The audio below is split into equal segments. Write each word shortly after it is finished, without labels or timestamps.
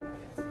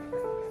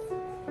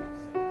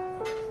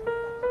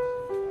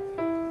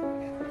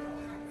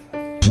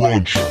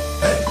Brunch.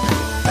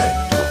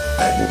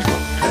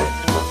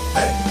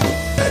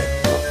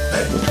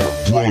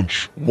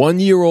 Brunch. 1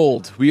 year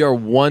old. We are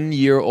 1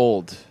 year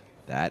old.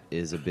 That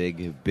is a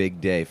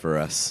big day for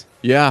us.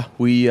 Yeah,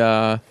 we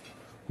were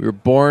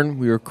born,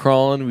 we were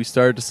crawling, we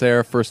started to say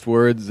our first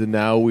words, and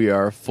now we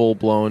are full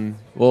blown.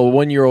 Well,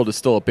 1 year old is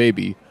still a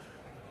baby,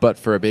 but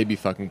for a baby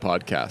fucking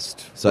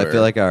podcast. So I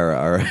feel like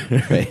our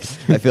right,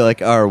 I feel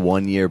like our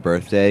 1 year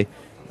birthday.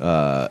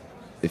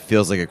 It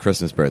feels like a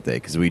Christmas birthday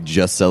because we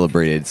just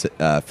celebrated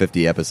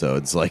 50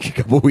 episodes like a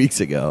couple weeks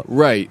ago.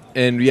 Right,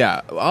 and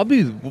yeah, I'll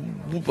be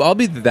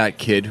that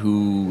kid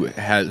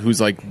who's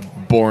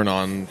like born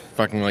on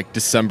fucking like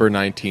December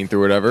 19th or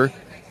whatever.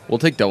 We'll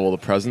take double the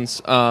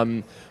presents.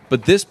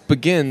 But this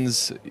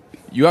begins.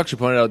 You actually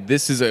pointed out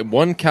this is a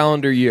 1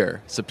 calendar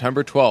year.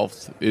 September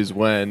 12th is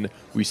when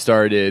we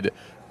started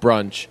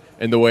Brunch,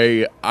 and the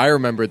way I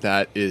remember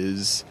that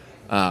is.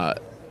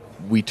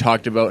 We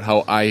talked about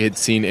how I had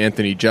seen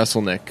Anthony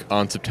Jeselnik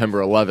on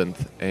September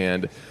 11th,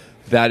 and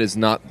that is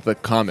not the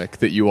comic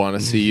that you want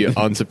to see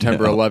on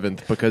September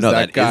 11th because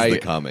that guy is the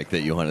comic that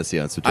you want to see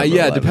on September 11th.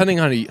 Yeah,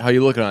 depending on how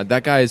you look at it,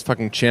 that guy is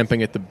fucking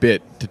champing at the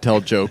bit to tell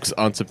jokes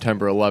on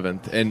September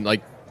 11th, and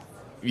like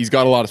he's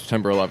got a lot of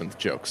September 11th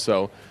jokes,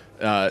 so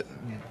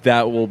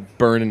that will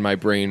burn in my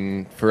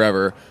brain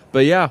forever.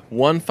 But yeah,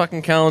 1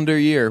 fucking calendar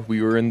year,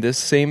 we were in this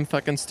same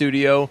fucking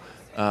studio.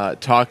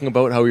 Talking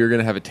about how we were going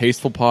to have a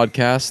tasteful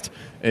podcast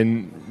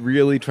and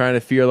really trying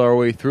to feel our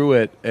way through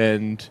it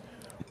and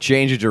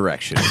change of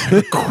direction.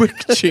 Quick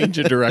change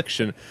of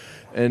direction.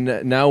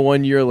 And now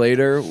 1 year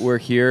later, we're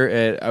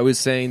here. I was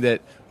saying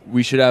that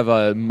we should have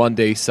a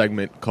Monday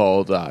segment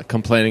called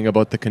Complaining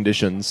About the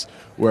Conditions,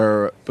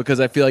 because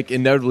I feel like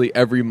inevitably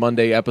every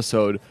Monday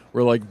episode,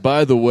 we're like,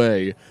 by the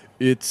way,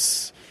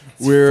 it's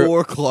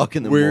 4 o'clock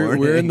in the morning.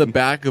 We're in the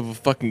back of a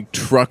fucking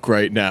truck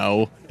right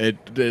now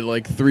at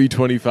like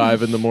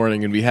 3:25 in the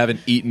morning, and we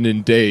haven't eaten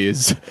in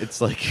days. It's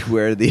like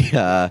where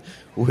the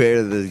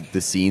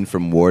scene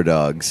from War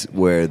Dogs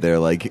where they're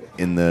like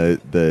in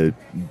the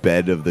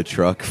bed of the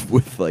truck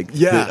with like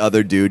the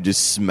other dude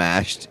just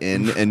smashed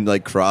in and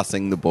like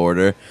crossing the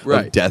border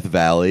of Death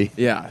Valley.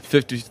 Yeah,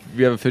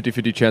 we have a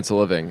 50-50 chance of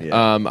living.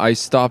 Yeah. I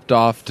stopped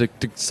off to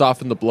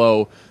soften the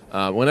blow.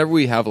 Whenever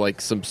we have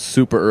like some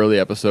super early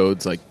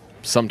episodes, like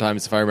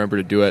sometimes if I remember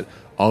to do it,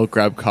 I'll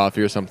grab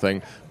coffee or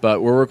something.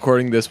 But we're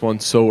recording this one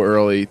so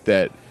early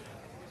that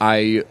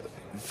I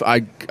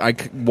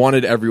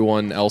wanted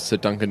everyone else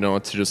at Dunkin'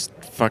 Donuts to just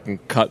fucking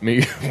cut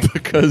me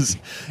because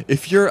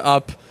if you're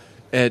up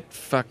at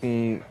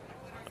fucking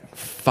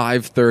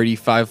 5:30,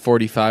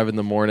 5:45 in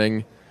the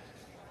morning,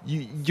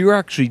 you're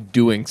actually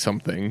doing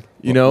something,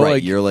 you know? Right,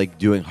 like you're like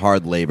doing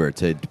hard labor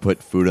to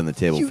put food on the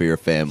table for your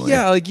family.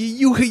 Yeah, like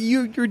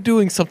you're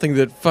doing something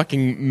that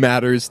fucking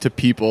matters to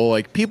people.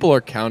 Like people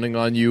are counting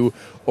on you,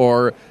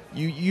 or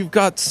you've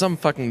got some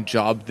fucking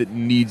job that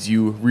needs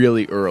you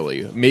really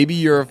early. Maybe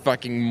you're a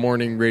fucking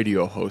morning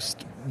radio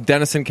host.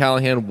 Dennison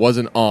Callahan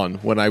wasn't on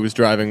when I was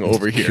driving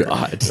over here.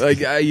 God.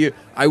 Like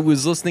I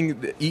was listening.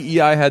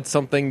 EEI had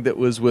something that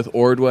was with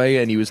Ordway,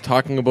 and he was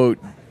talking about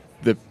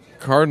the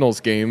Cardinals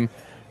game.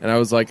 And I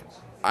was like,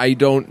 I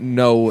don't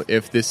know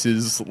if this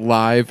is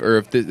live or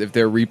if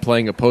they're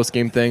replaying a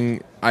post-game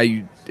thing.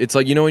 It's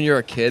like, you know when you're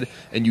a kid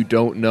and you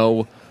don't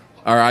know,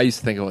 or I used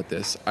to think about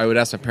this. I would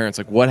ask my parents,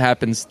 like, what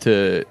happens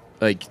to,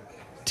 like,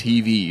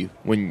 TV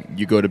when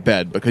you go to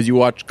bed? Because you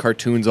watch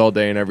cartoons all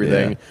day and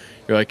everything. Yeah.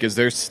 You're like, is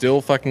there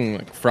still fucking,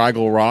 like,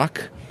 Fraggle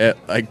Rock at,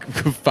 like,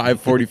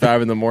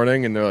 5:45 in the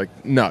morning? And they're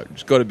like, no,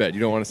 just go to bed.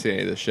 You don't want to see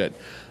any of this shit.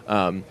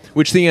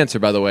 Which the answer,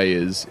 by the way,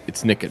 is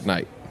it's Nick at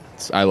Night.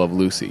 It's I Love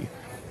Lucy.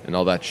 And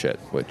all that shit,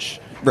 which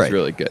is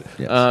really good.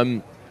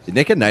 Yes.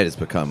 Nick at Night has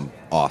become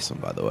awesome,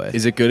 by the way.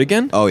 Is it good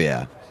again? Oh,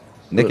 yeah.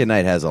 Nick at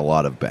Night has a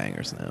lot of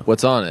bangers now.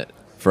 What's on it?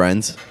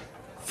 Friends.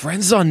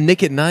 Friends on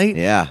Nick at Night?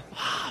 Yeah.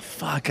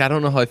 Fuck, I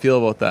don't know how I feel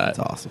about that. That's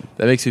awesome.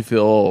 That makes me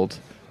feel old.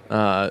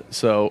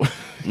 So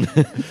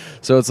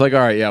it's like,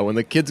 all right, yeah, when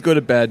the kids go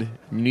to bed,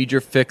 you need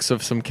your fix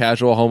of some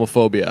casual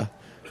homophobia.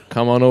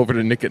 Come on over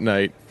to Nick at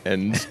Night,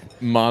 and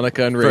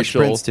Monica and Fresh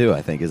Rachel. Prince 2,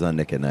 I think, is on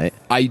Nick at Night.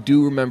 I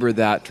do remember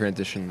that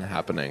transition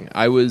happening.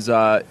 It was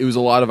a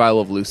lot of I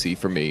Love Lucy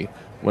for me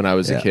when I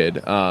was a kid.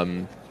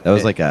 That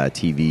was like a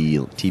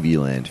TV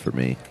land for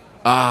me.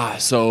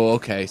 So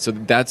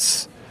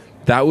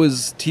that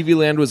was TV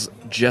Land was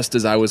just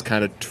as I was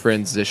kind of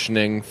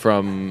transitioning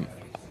from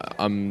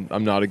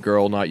I'm not a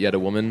girl, not yet a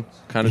woman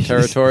kind of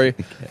territory.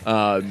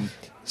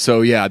 So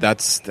yeah,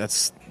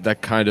 that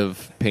kind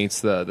of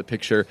paints the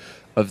picture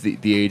of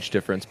the age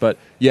difference. But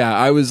yeah,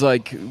 I was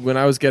like, when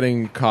I was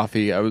getting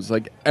coffee, I was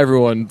like,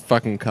 everyone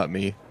fucking cut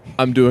me.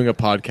 I'm doing a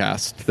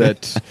podcast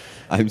that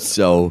I'm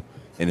so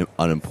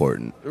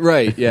unimportant.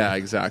 Right, yeah,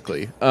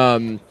 exactly.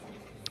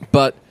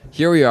 But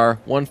here we are,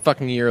 1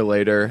 fucking year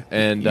later,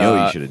 and you know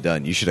what you should have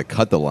done? You should have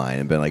cut the line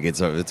and been like,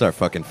 "It's our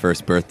fucking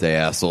first birthday,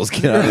 assholes!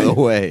 Get out of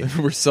the way."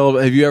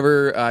 Have you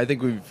ever? I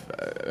think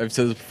I've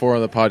said this before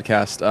on the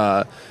podcast.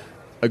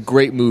 A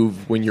great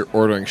move when you're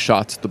ordering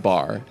shots at the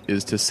bar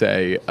is to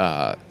say,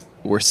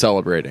 we're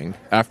celebrating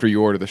after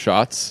you order the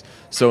shots.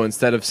 So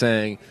instead of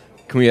saying,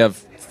 can we have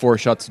 4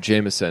 shots of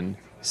Jameson,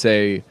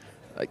 say,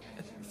 like,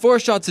 4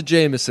 shots of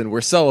Jameson,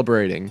 we're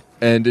celebrating.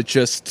 And it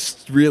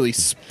just really,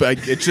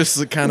 it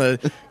just kind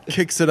of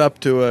kicks it up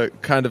to a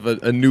kind of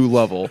a new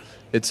level.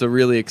 It's a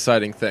really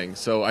exciting thing.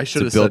 So I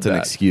should have said that. It's a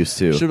built-in excuse,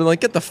 too. Should have been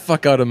like, get the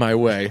fuck out of my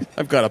way.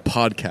 I've got a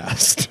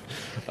podcast.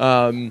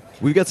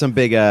 We've got some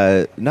big,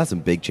 not some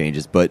big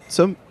changes, but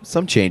some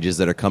changes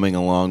that are coming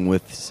along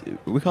with,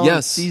 we call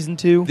it season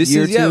 2,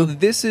 year 2?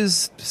 This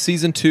is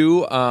season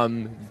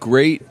 2.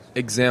 Great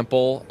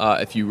example.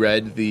 If you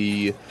read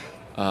the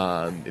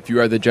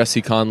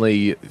Jesse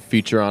Conley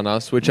feature on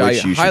us, which I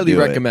highly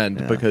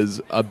recommend, because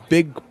a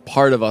big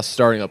part of us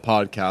starting a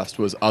podcast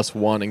was us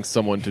wanting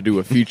someone to do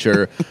a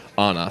feature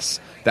on us.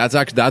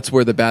 That's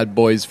where the Bad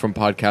Boys from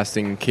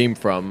podcasting came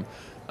from.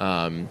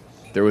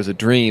 There was a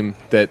dream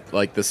that,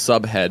 like, the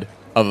subhead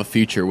of a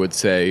feature would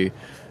say,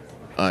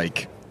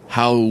 like,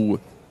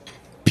 how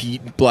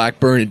Pete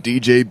Blackburn and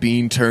DJ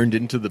Bean turned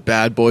into the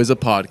Bad Boys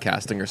of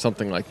podcasting, or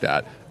something like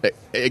that.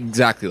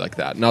 Exactly like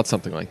that, not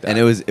something like that. And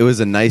it was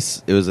a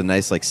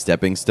nice like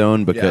stepping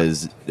stone,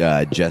 because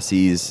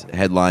Jesse's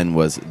headline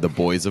was the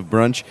Boys of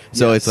Brunch.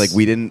 So it's like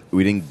we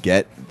didn't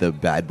get the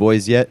Bad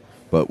Boys yet,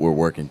 but we're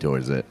working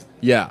towards it.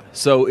 Yeah.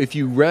 So if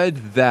you read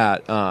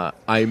that,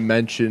 I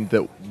mentioned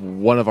that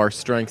one of our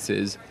strengths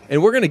is,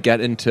 and we're going to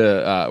get into,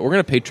 we're going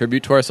to pay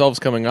tribute to ourselves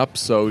coming up.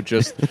 So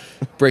just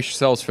brace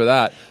yourselves for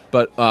that.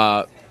 But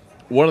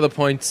one of the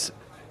points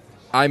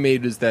I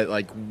made is that,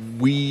 like,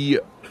 we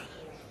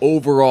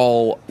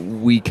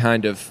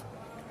kind of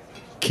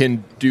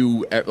can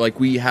do, like,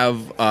 we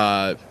have,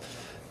 I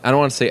don't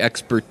want to say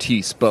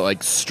expertise, but,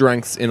 like,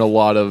 strengths in a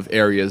lot of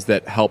areas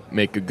that help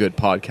make a good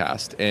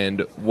podcast.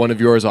 And one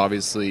of yours,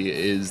 obviously,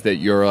 is that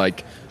you're,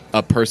 like,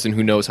 a person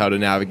who knows how to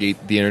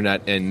navigate the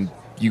internet, and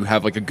you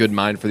have, like, a good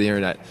mind for the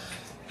internet.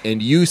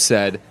 And you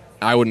said,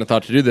 I wouldn't have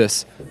thought to do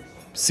this,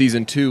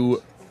 season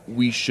 2,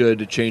 we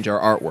should change our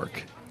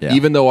artwork. Yeah.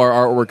 Even though our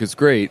artwork is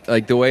great,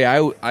 like, the way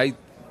I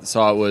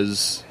saw it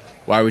was,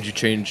 why would you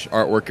change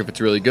artwork if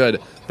it's really good?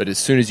 But as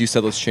soon as you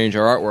said, let's change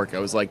our artwork, I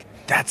was like,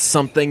 that's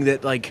something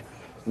that, like,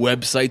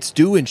 websites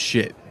do and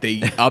shit.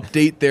 They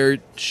update their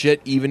shit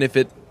even if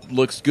it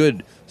looks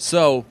good.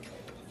 So,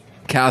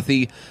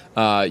 Kathy,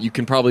 you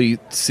can probably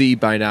see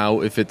by now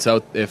if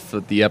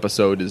the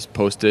episode is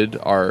posted,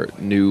 our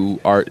new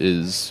art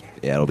is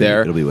it'll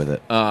be with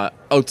it.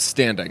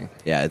 Outstanding.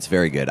 Yeah, it's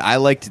very good. I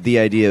liked the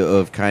idea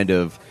of kind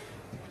of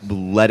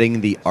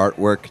letting the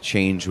artwork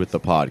change with the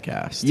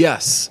podcast.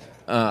 Yes.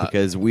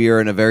 Because we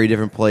are in a very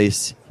different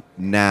place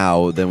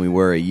now than we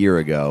were a year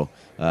ago.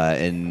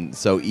 And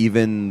so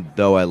even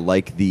though I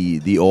like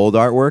the old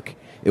artwork,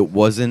 it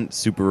wasn't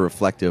super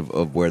reflective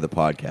of where the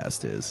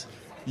podcast is.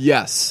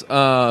 Yes.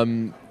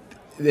 And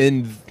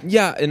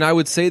I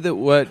would say that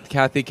what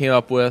Kathy came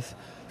up with,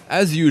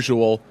 as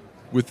usual,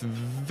 with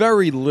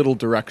very little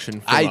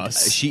direction from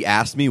us. She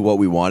asked me what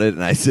we wanted,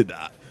 and I said,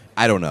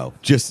 I don't know.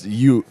 Just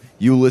you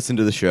listen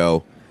to the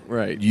show.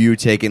 Right. You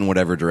take in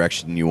whatever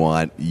direction you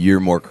want. You're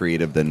more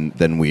creative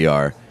than we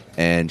are.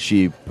 And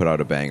she put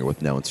out a banger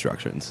with no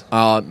instructions.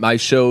 I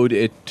showed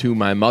it to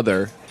my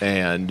mother,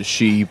 and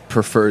she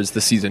prefers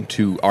the season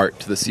 2 art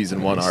to the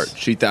season 1 art.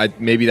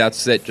 Maybe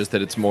that's it, just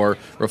that it's more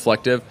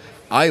reflective.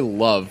 I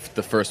love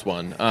the first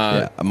one.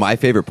 My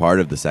favorite part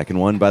of the second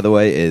one, by the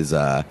way, is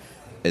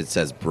it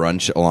says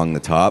brunch along the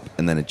top,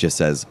 and then it just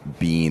says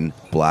Bean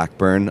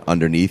Blackburn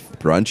underneath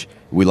brunch.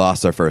 We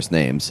lost our first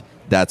names.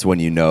 That's when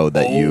you know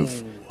that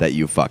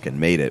you fucking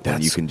made it,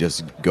 when you can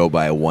just go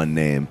by one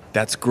name.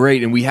 That's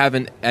great, and we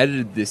haven't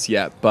edited this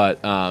yet,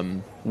 but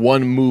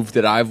one move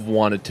that I've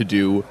wanted to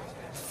do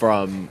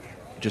from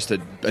just a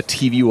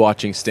TV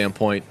watching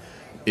standpoint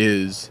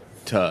is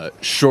to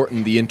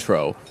shorten the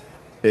intro.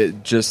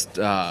 It just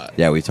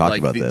we talked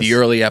about this. The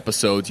early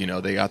episodes,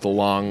 they got the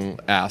long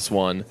ass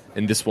one,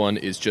 and this one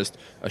is just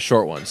a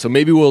short one. So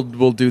maybe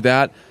we'll do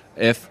that.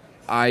 If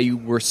I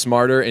were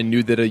smarter and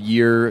knew that a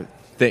year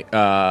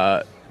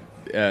the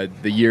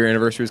year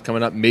anniversary was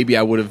coming up, maybe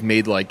I would have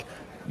made, like,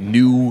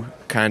 new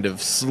kind of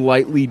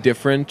slightly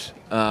different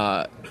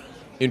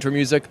intro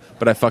music,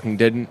 but I fucking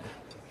didn't.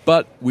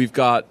 But we've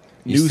got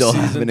you new still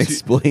season haven't 2.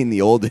 explained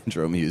the old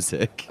intro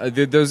music.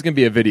 There's going to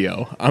be a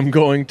video.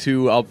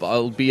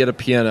 I'll be at a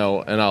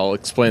piano and I'll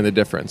explain the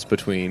difference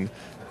between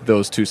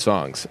those two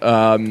songs.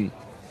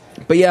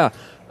 But yeah,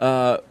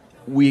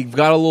 we've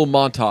got a little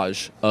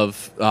montage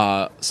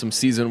of some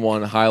season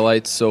 1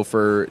 highlights. So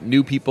for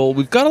new people,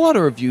 we've got a lot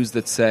of reviews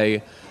that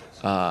say,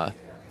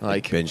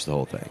 like, binge the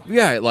whole thing.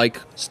 Yeah, like,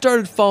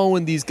 started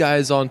following these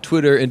guys on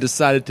Twitter and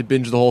decided to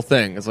binge the whole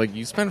thing. It's like,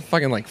 you spent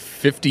fucking, like,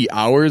 50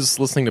 hours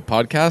listening to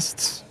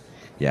podcasts?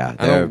 Yeah,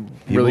 I don't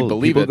really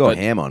believe people it. People go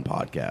ham on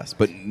podcasts.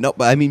 But no,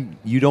 I mean,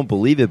 you don't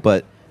believe it,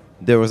 but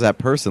there was that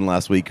person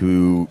last week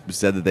who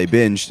said that they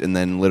binged and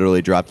then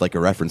literally dropped, like, a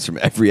reference from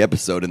every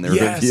episode in their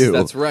review.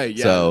 That's right,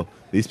 yeah. So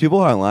these people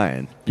aren't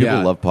lying.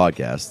 People love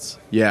podcasts.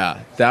 Yeah,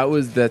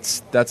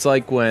 that's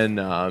like when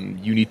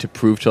you need to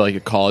prove to, like, a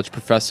college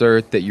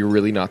professor that you're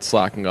really not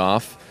slacking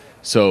off.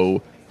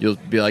 So you'll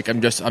be like,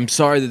 I'm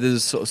sorry that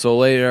this is so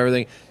late and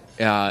everything.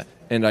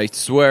 And I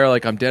swear,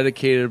 like, I'm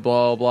dedicated,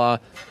 blah, blah,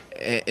 blah.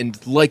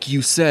 And like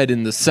you said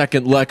in the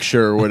second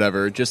lecture or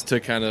whatever, just to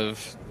kind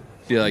of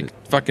be like,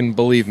 fucking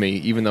believe me,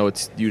 even though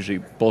it's usually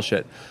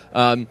bullshit.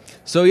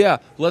 So yeah,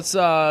 let's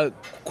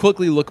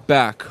quickly look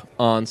back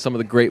on some of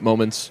the great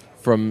moments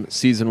from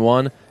season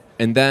 1.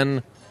 And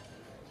then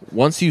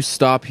once you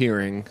stop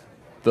hearing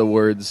the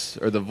words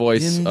or the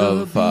voice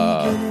of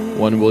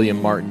one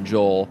William Martin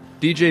Joel,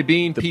 DJ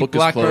Bean, Pete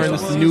Blackburn,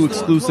 this is a new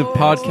exclusive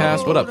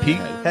podcast. What up,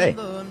 Pete? Hey.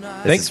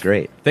 This is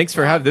great. Thanks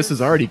for having. This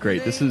is already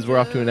great. We're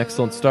off to an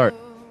excellent start.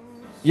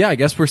 Yeah, I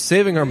guess we're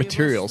saving our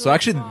material. So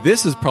actually,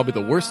 this is probably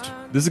the worst.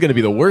 This is going to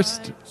be the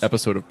worst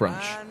episode of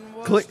Brunch.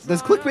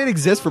 Does clickbait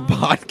exist for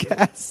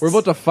podcasts? We're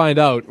about to find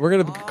out. We're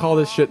going to call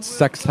this shit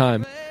sex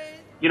time.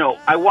 You know,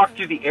 I walked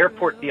through the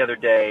airport the other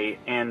day,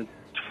 and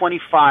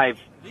 25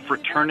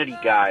 fraternity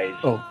guys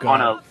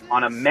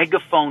on a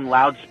megaphone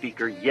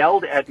loudspeaker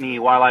yelled at me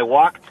while I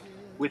walked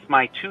with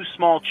my 2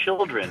 small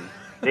children.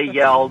 They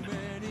yelled,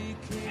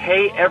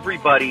 "Hey,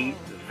 everybody,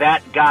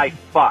 that guy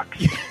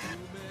fucks."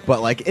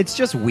 But, like, it's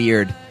just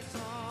weird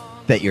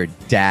that your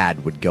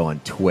dad would go on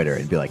Twitter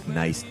and be like,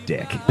 "Nice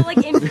dick." Well,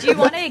 like, do you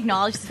want to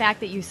acknowledge the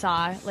fact that you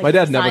saw, like, my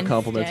dad your never son's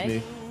compliments dick?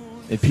 me.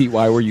 And Pete,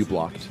 why were you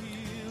blocked?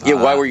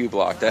 Yeah, why were you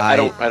blocked? I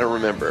don't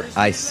remember.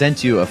 I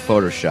sent you a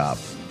Photoshop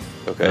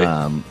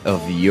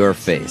of your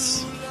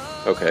face.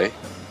 Okay.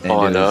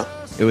 And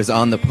it was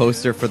on the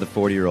poster for the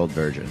 40-year-old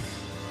virgin.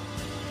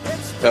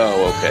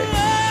 Oh, okay.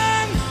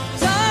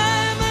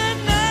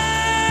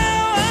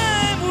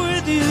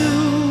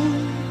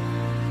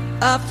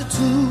 After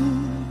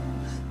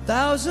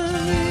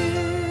 2,000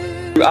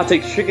 years. I'll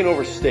take chicken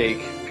over steak,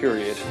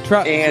 period.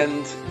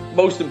 And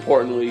most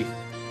importantly,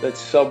 that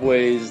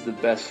Subway is the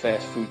best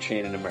fast food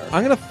chain in America.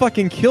 I'm going to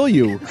fucking kill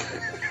you.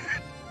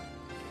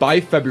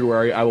 By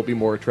February, I will be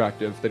more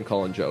attractive than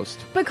Colin Jost.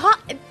 But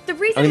the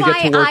reason I'm gonna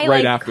why get to work I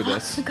right like after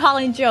this.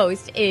 Colin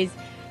Jost is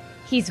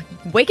he's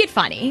wicked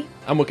funny.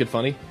 I'm wicked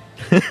funny.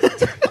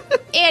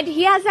 And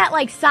he has that,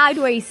 like,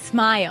 sideways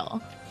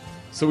smile.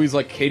 So he's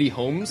like Katie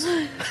Holmes?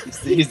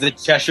 He's the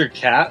Cheshire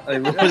Cat?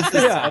 Like, what is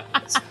this? Yeah,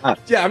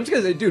 I'm just going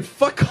to say, dude,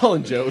 fuck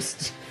Colin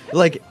Jost.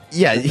 Like,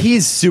 yeah,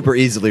 he's super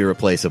easily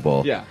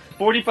replaceable. Yeah.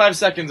 45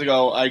 seconds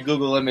ago, I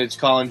Google image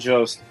Colin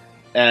Jost,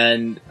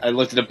 and I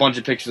looked at a bunch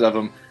of pictures of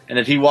him, and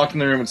if he walked in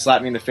the room and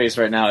slapped me in the face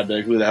right now, I'd be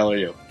like, who the hell are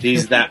you?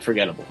 He's that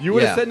forgettable. You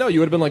would have said no. You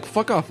would have been like,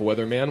 fuck off,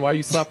 weatherman. Why are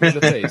you slapping me in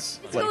the face?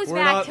 This goes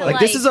back to, Like,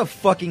 this is a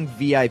fucking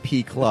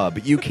VIP club.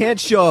 You can't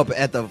show up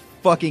at the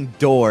fucking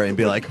door and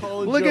be like,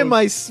 look at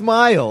my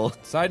smile.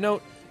 Side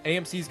note,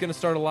 AMC is going to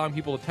start allowing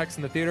people to text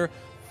in the theater.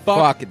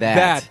 Fuck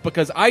that.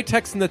 Because I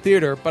text in the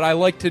theater, but I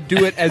like to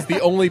do it as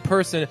the only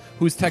person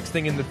who's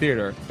texting in the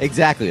theater.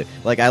 Exactly.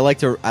 Like, I like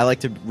to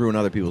ruin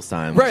other people's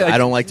time. Right, like, I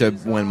don't like to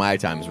when my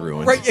time's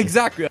ruined. Right,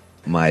 exactly.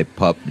 My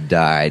pup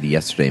died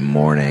yesterday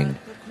morning,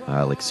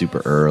 like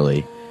super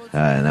early,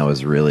 and that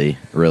was really,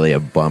 really a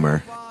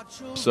bummer.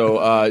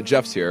 So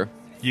Jeff's here.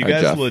 You Hi,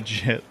 guys Jeff.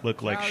 legit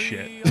look like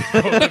shit.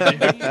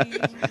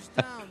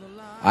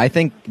 I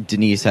think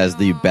Denise has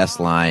the best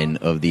line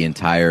of the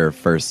entire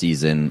first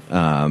season,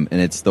 and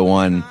it's the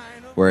one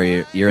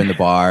where you're in the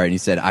bar and you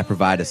said, "I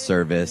provide a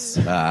service.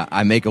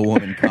 I make a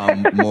woman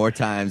come more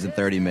times in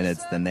 30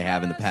 minutes than they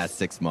have in the past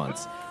 6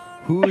 months."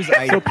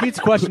 So Pete's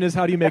question is,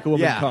 how do you make a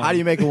woman come? How do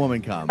you make a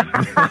woman come?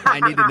 I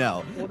need to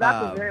know. Well,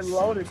 that's a very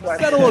loaded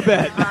question. Settle a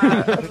bit.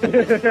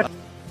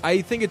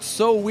 I think it's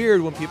so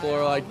weird when people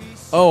are like,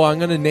 "Oh, I'm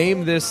gonna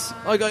name this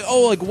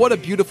like what a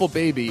beautiful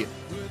baby."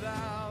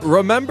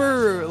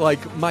 Remember,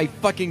 like, my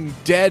fucking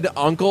dead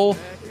uncle?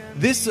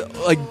 This,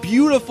 like,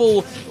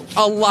 beautiful,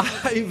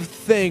 alive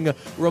thing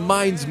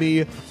reminds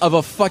me of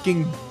a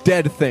fucking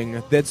dead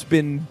thing that's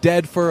been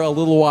dead for a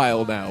little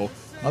while now.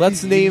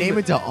 Let's name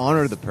it to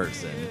honor the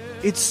person.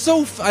 It's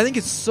so. I think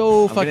it's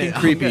so fucking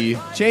creepy.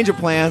 Change of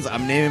plans.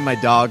 I'm naming my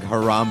dog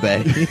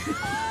Harambe.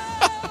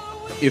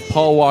 If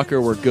Paul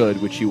Walker were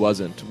good, which he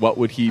wasn't, what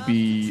would he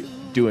be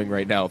doing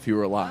right now if he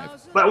were alive?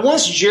 But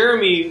once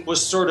Jeremy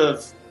was sort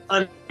of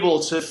unable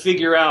to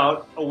figure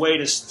out a way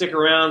to stick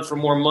around for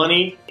more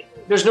money,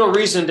 there's no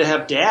reason to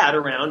have Dad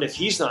around if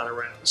he's not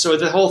around. So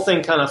the whole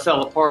thing kind of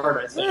fell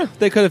apart, I think.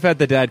 They could have had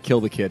the dad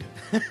kill the kid.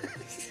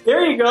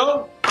 There you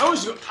go.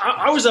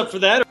 I was up for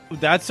that.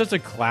 That's such a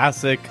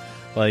classic,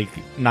 like,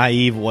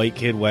 naive white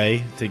kid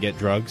way to get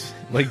drugs.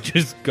 Like,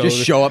 just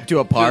show up to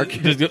a park.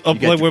 Just go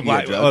up, like, we're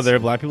black. Oh, there are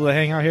black people that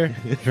hang out here.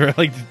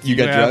 Like, you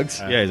got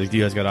drugs? Yeah, he's like, do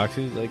you guys got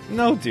oxy? He's like,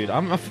 no, dude,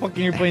 I'm not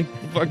fucking here playing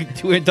fucking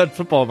 2-hand touch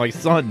football with my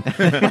son.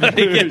 Like,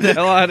 get the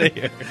hell out of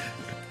here.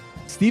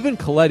 Stephen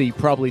Colletti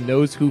probably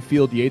knows who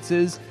Field Yates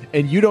is,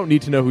 and you don't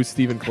need to know who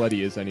Stephen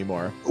Colletti is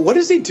anymore. What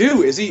does he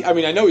do? Is he? I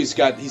mean, I know he's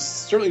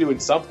certainly doing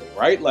something,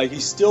 right? Like,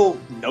 he's still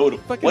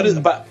notable. What is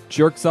about?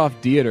 Jerks off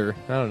Dieter.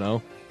 I don't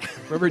know.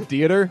 Remember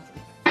Dieter?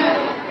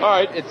 All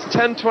right, it's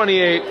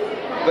 10:28.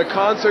 The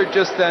concert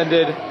just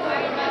ended.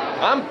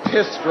 I'm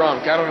pissed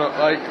drunk. I don't know.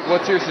 Like,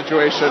 what's your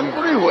situation? I'm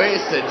pretty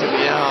wasted, to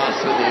be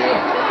honest with you.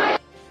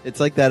 It's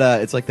like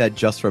that. It's like that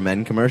Just for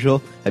Men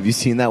commercial. Have you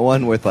seen that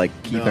one with like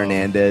Keith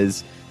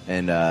Hernandez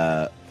and?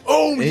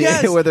 Oh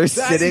yes, where they're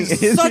that sitting.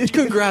 Is such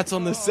congrats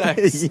on the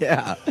sex.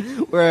 Yeah,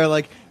 where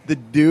like the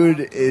dude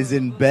is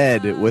in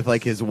bed with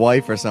like his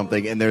wife or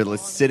something, and they're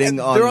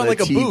sitting on. They're on the like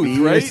TV. a booth,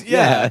 right?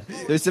 Yeah,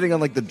 they're sitting on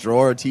like the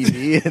drawer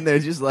TV, and they're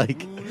just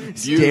like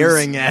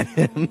staring at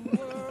him.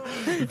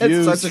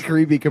 It's such a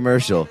creepy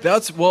commercial.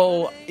 That's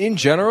in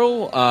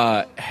general,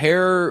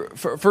 hair.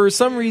 For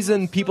some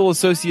reason, people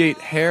associate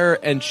hair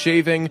and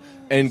shaving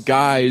and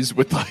guys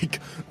with like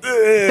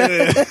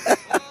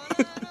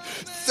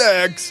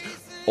sex.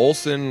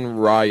 Olsen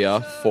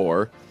Raya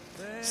 4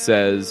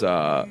 says,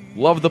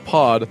 "Love the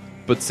pod,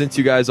 but since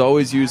you guys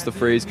always use the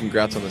phrase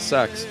 "congrats on the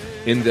sex,"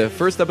 in the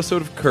first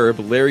episode of Curb,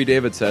 Larry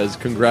David says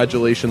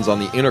congratulations on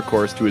the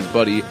intercourse to his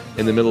buddy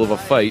in the middle of a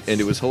fight, and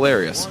it was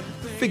hilarious.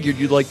 Figured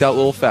you'd like that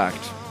little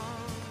fact.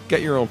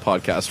 Get your own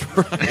podcast,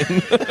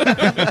 Ryan."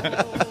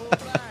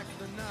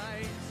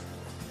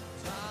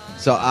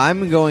 So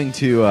I'm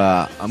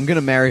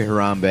gonna marry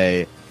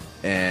Harambe,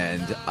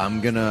 and I'm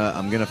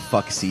gonna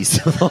fuck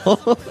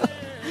Cecil.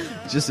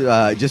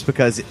 just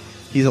because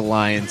he's a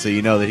lion, so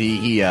you know that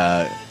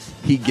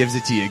he gives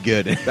it to you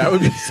good. That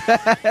would be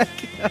sad.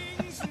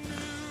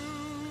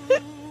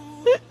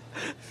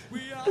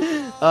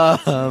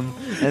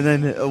 And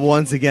then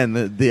once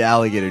again, the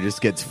alligator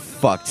just gets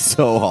fucked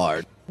so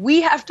hard.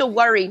 We have to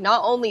worry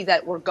not only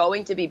that we're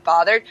going to be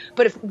bothered,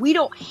 but if we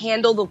don't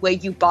handle the way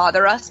you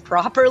bother us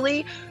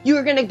properly,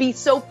 you're going to be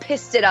so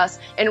pissed at us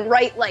and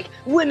write like,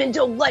 women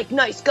don't like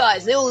nice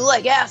guys, they only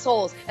like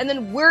assholes. And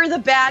then we're the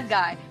bad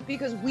guy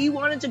because we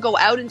wanted to go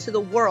out into the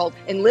world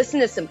and listen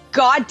to some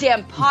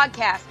goddamn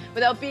podcast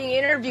without being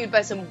interviewed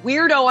by some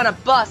weirdo on a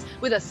bus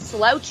with a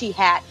slouchy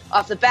hat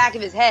off the back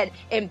of his head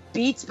and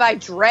Beats by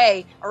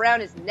Dre around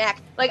his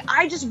neck. Like,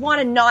 I just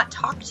want to not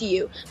talk to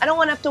you. I don't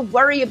want to have to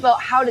worry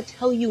about how to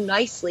tell you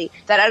nicely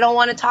that I don't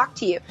want to talk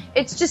to you.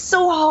 It's just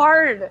so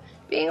hard.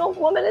 Being a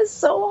woman is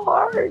so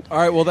hard. All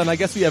right, well then I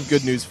guess we have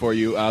good news for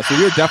you. So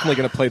you're definitely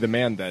going to play the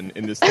man then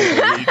in this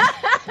league.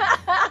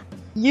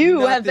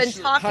 You have been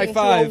talking to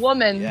a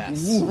woman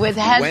with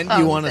headphones. When do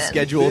you want to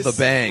schedule the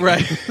bang?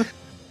 Right.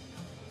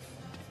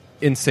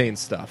 Insane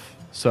stuff.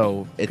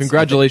 So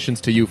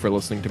congratulations to you for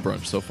listening to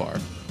Brunch so far.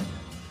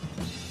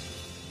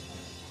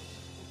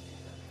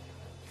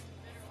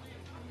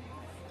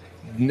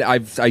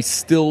 I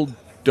still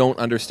don't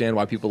understand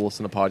why people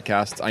listen to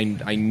podcasts.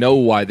 I know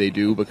why they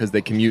do, because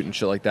they commute and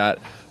shit like that.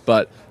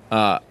 But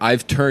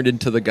I've turned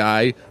into the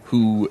guy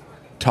who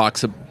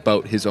talks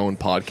about his own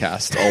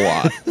podcast a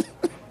lot.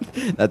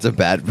 That's a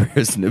bad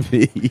person to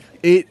be.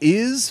 It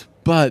is,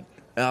 but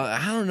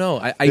I don't know.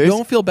 I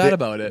don't feel bad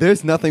about it.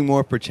 There's nothing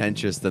more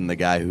pretentious than the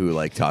guy who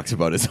like talks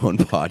about his own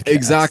podcast.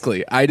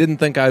 Exactly. I didn't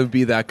think I would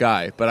be that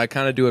guy, but I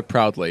kind of do it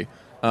proudly.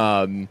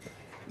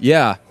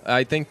 Yeah,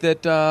 I think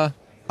that.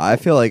 I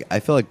feel like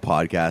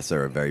podcasts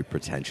are a very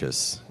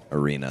pretentious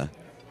arena.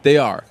 They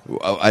are.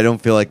 I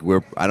don't feel like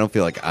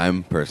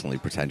I'm personally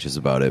pretentious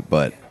about it,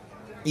 but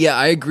yeah,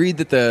 I agree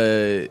that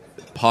the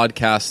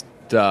podcast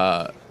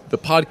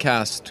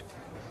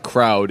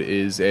crowd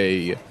is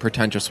a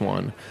pretentious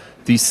one.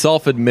 The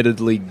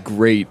self-admittedly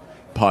great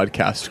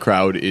podcast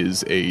crowd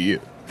is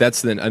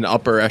that's an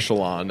upper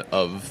echelon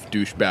of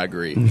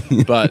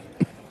douchebaggery. But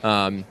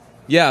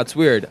yeah, it's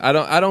weird.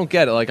 I don't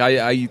get it. Like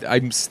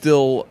I'm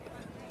still.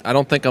 I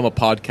don't think I'm a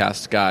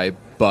podcast guy,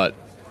 but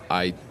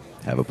I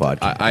have a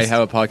podcast. I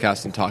have a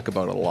podcast and talk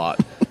about it a lot.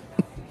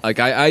 Like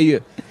I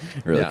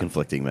really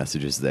conflicting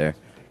messages there.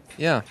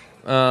 Yeah.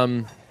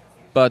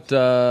 But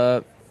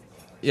yeah,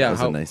 that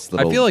was a nice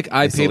little, I feel like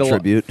I paid a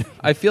tribute.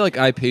 I feel like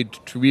I paid.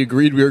 We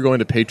agreed we were going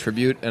to pay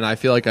tribute, and I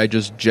feel like I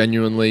just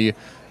genuinely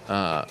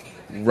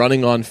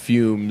running on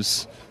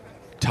fumes,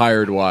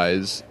 tired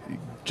wise,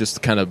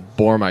 just kind of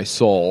bore my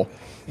soul,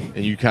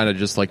 and you kind of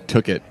just like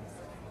took it.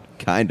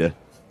 Kinda.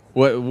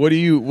 What do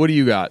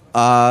you got?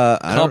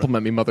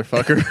 Compliment me,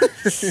 motherfucker.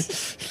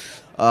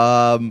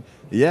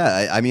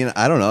 Yeah, I mean,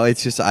 I don't know.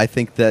 It's just I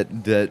think that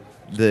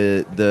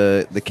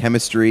the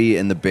chemistry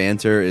and the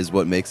banter is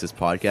what makes this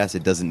podcast.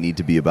 It doesn't need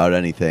to be about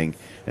anything,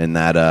 and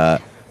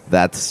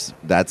that's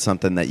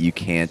something that you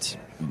can't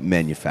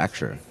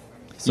manufacture.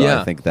 So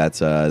yeah. I think that's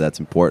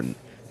important,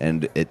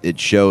 and it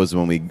shows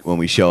when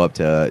we show up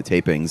to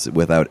tapings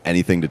without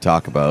anything to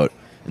talk about,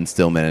 and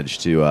still manage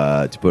to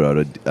put out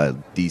a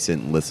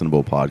decent,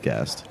 listenable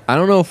podcast. I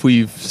don't know if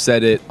we've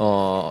said it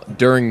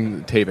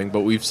during taping, but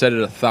we've said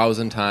it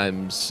 1,000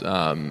 times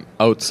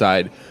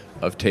outside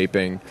of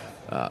taping.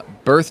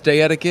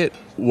 Birthday etiquette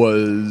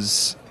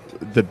was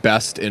the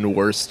best and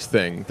worst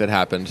thing that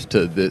happened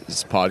to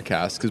this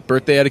podcast, because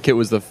birthday etiquette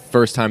was the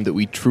first time that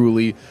we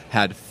truly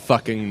had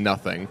fucking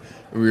nothing.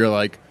 We were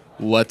like,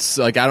 let's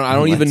I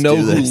don't even know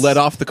who led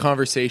off the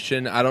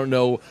conversation. I don't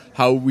know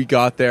how we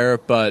got there,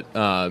 but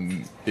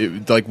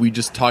we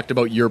just talked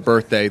about your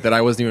birthday that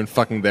I wasn't even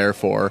fucking there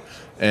for,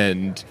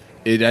 and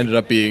it ended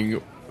up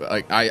being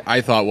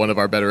I thought one of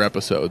our better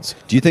episodes.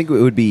 Do you think it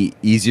would be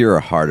easier or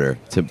harder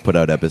to put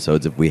out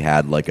episodes if we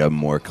had like a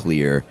more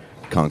clear,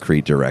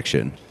 concrete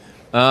direction?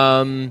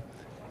 Let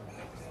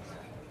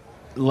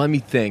me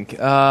think.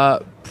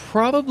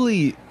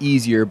 Probably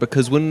easier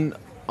because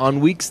on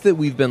weeks that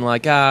we've been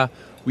like,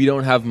 we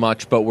don't have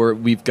much, but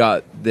we've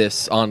got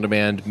this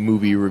on-demand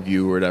movie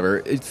review or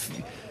whatever.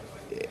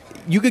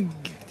 You could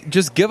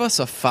just give us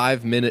a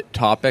 5-minute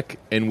topic,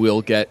 and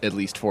we'll get at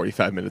least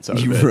 45 minutes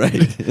out of it.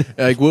 Right.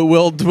 Like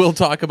we'll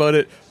talk about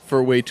it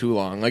for way too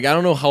long. Like I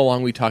don't know how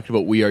long we talked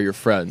about We Are Your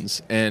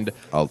Friends, and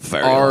a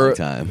very long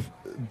time.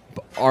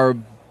 Our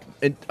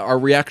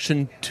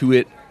reaction to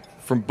it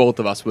from both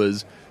of us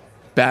was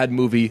bad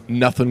movie,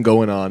 nothing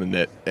going on in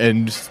it,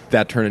 and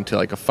that turned into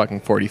like a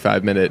fucking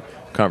 45-minute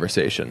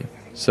conversation.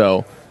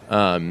 So,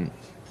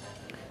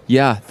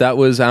 yeah, that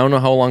was. I don't know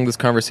how long this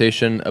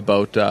conversation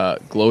about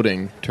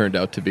gloating turned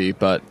out to be,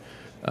 but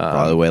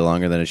probably way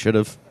longer than it should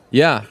have.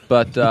 Yeah,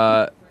 but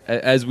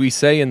as we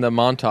say in the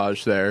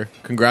montage there,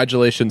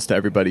 congratulations to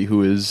everybody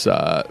who has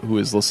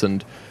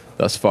listened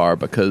thus far,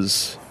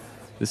 because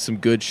this is some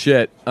good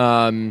shit.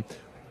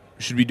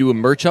 Should we do a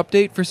merch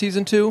update for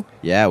season 2?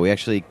 Yeah, we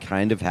actually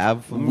kind of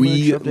have.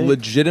 We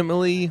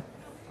legitimately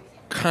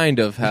kind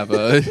of have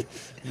a.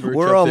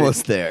 We're update.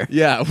 Almost there.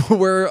 Yeah,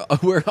 we're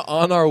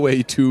on our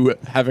way to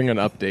having an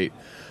update.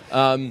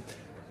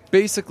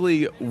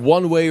 Basically,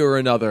 one way or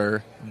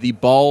another, the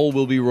ball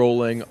will be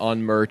rolling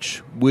on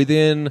merch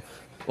within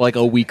like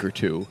a week or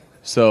two.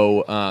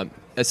 So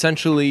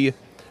essentially,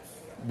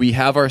 we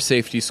have our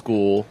safety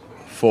school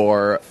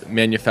for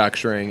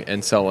manufacturing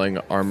and selling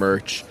our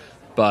merch,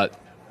 but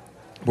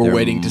we're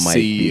waiting to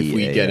see if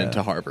we get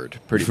into Harvard,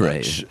 pretty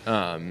much.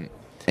 And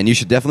you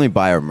should definitely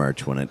buy our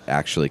merch when it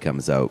actually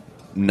comes out.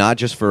 Not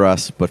just for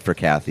us, but for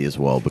Kathy as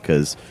well,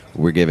 because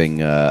we're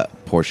giving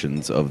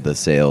portions of the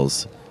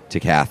sales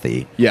to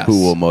Kathy,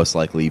 who will most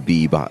likely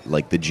be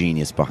like the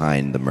genius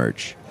behind the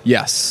merch.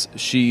 Yes,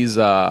 she's,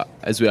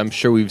 as I'm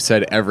sure we've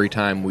said every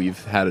time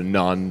we've had a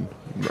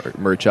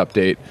non-merch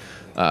update,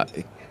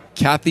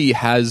 Kathy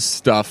has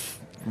stuff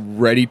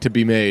ready to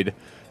be made.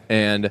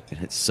 And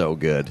it's so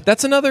good.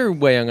 That's another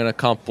way I'm going to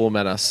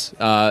compliment us,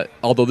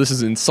 although this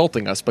is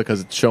insulting us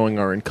because it's showing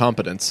our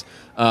incompetence.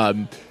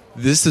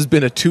 This has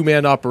been a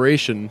 2-man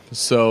operation,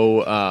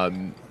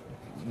 so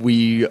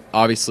we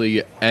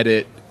obviously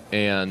edit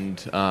and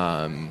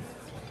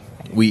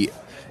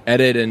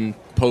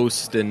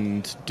post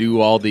and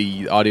do all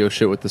the audio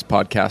shit with this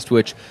podcast,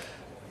 which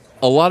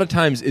a lot of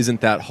times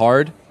isn't that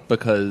hard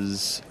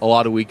because a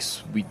lot of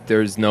weeks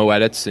there's no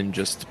edits and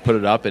just put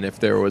it up, and if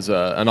there was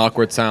an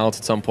awkward silence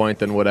at some point,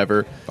 then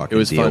whatever. Fucking it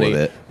was deal funny.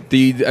 with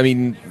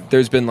it.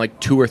 There's been like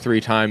 2 or 3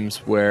 times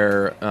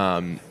where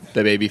the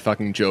baby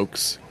fucking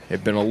jokes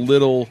have been a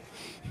little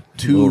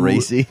too... A little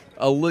racy?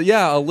 A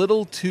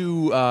little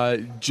too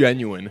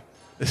genuine.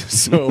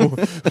 So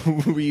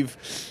we've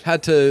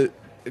had to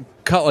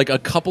cut like a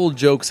couple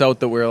jokes out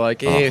that we're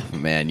like, oh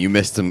man, you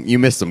missed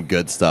some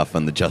good stuff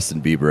on the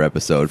Justin Bieber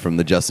episode from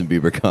the Justin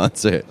Bieber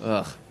concert.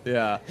 Ugh,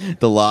 yeah.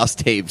 The lost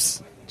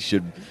tapes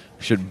should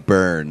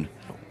burn.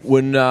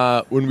 When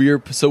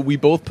we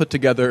both put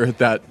together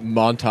that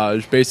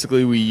montage.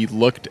 Basically, we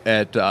looked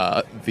at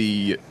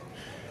because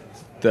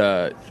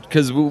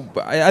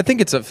I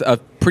think it's a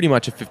pretty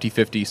much a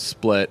 50-50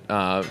 split.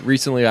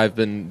 Recently, I've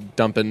been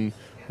dumping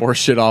more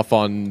shit off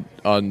on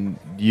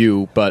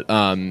you, but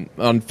on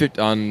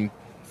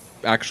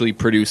actually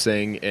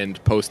producing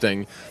and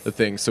posting the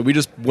thing. So we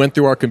just went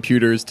through our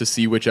computers to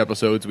see which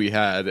episodes we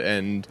had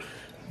and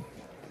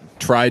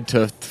tried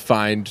to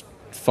find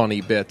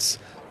funny bits,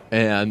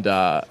 and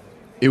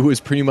it was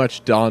pretty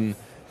much done.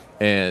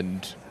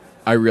 And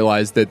I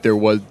realized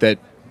that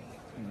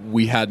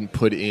we hadn't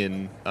put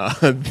in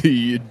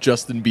the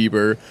Justin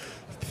Bieber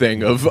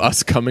thing of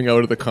us coming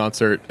out of the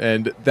concert,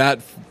 and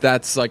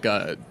that's like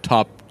a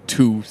top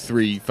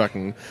 2-3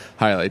 fucking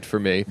highlight for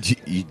me.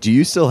 Do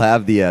you still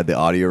have the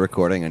audio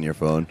recording on your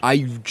phone? I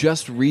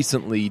just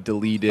recently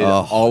deleted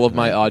all of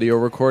my audio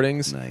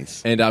recordings.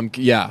 Nice. And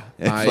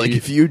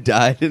if you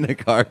died in a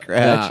car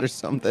crash or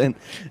something,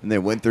 and they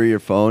went through your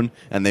phone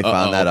and they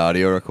found that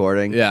audio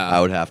recording,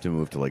 I would have to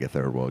move to like a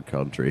third world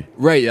country.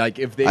 Right, like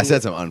if they I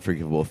said some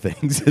unforgivable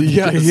things at the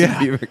Justin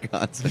Bieber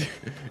concert.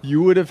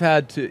 You would have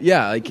had to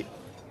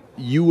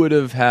you would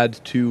have had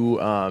to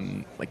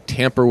like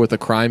tamper with a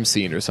crime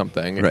scene or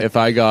something. Right. If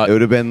I got it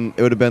would have been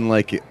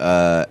like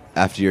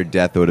after your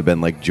death, it would have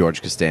been like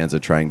George Costanza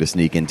trying to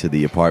sneak into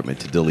the apartment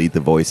to delete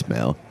the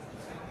voicemail.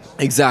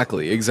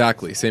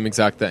 Exactly, same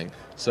exact thing.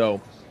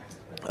 So,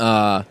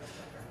 but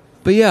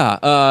yeah,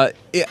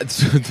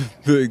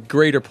 the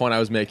greater point I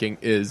was making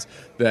is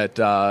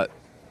that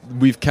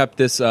we've kept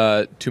this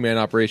 2-man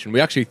operation. We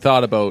actually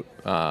thought about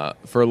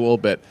for a little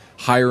bit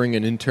hiring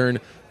an intern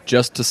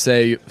just to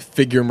say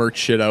figure merch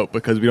shit out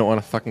because we don't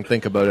want to fucking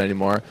think about it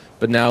anymore.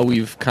 But now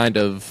we've kind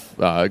of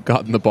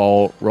gotten the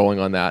ball rolling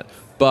on that.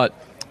 But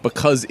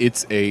because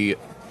it's a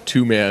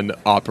 2-man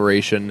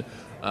operation,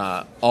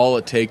 all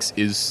it takes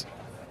is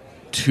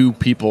 2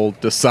 people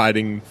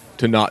deciding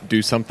to not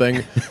do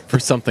something for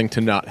something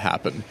to not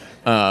happen.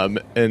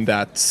 And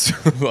that's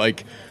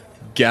like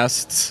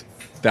guests,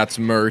 that's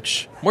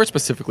merch. More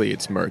specifically,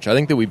 it's merch. I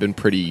think that we've been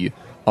pretty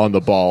on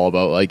the ball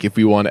about like if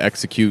we want to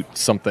execute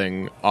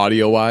something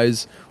audio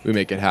wise, we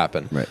make it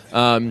happen.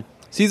 Right.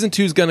 Season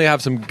 2 is going to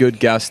have some good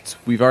guests.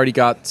 We've already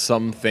got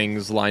some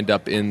things lined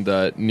up in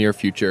the near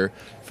future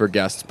for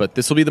guests, but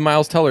this will be the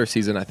Miles Teller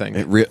season, I think.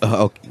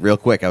 Real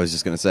quick, I was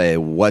just going to say,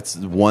 what's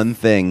one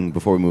thing,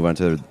 before we move on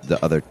to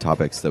the other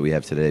topics that we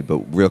have today, but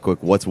real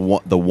quick, what's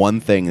the one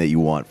thing that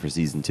you want for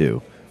Season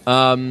 2?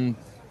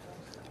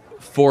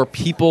 For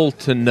people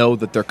to know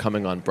that they're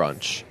coming on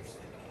brunch.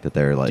 That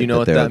they're like, do you know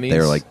what that means?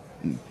 They're like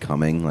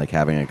coming, like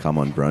having a come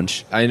on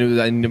brunch? I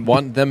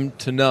want them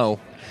to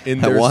know. In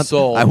their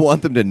soul, I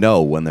want them to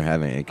know when they're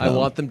having a cum. I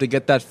want them to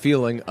get that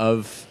feeling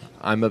of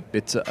I'm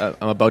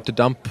about to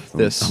dump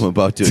this. I'm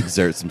about to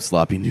exert some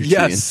sloppy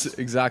nutrients. Yes,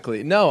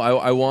 exactly. No,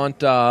 I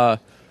want.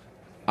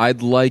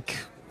 I'd like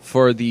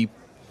for the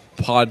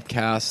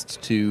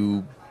podcast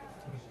to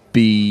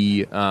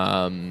be.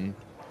 I don't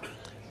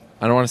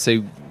want to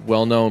say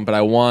well known, but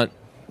I want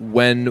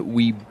when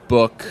we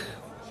book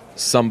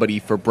somebody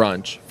for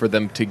brunch for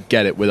them to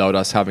get it without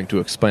us having to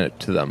explain it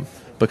to them,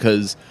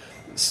 because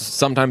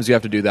sometimes you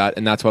have to do that,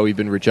 and that's why we've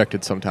been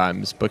rejected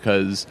sometimes,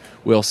 because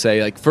we'll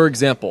say, like, for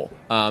example,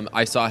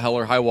 I saw Hell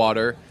or High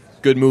Water,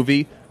 good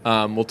movie.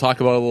 We'll talk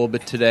about it a little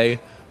bit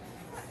today.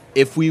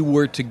 If we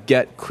were to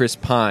get Chris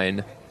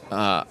Pine,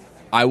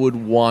 I would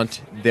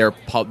want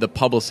the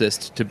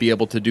publicist to be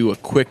able to do a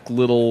quick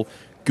little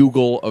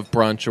Google of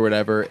brunch or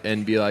whatever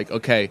and be like,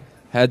 okay,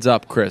 heads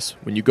up, Chris,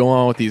 when you go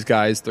on with these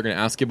guys, they're going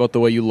to ask you about the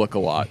way you look a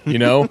lot, you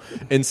know?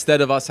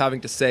 Instead of us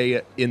having to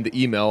say in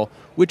the email,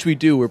 which we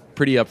do, we're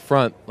pretty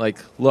upfront, like,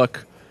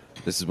 look,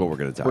 this is what we're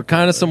going to talk about. We're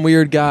kind of some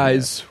weird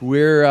guys.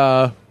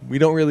 Yeah. We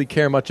don't really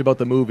care much about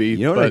the movie.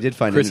 You know what I did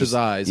find Chris's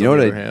eyes. You know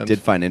what I did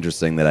find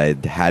interesting that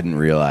I hadn't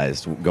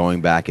realized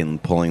going back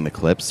and pulling the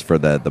clips for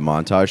the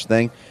montage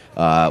thing?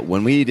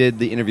 When we did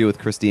the interview with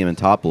Chris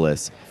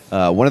Diamantopoulos,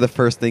 one of the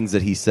first things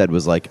that he said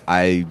was like,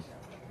 I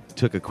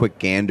took a quick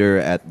gander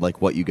at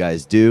like what you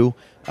guys do.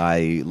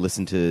 I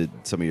listened to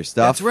some of your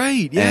stuff. That's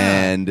right, yeah.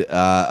 And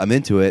I'm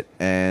into it,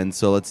 and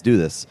so let's do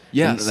this.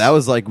 Yes. And that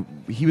was like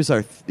he was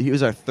our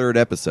third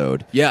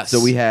episode. Yes. So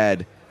we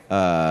had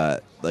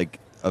like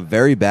a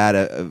very bad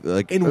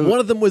and one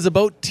of them was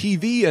about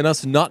TV and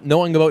us not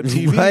knowing about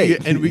TV,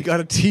 right. And we got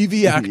a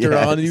TV actor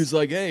Yes. on, and he was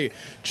like, "Hey,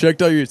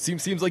 checked out your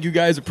seems like you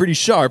guys are pretty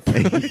sharp."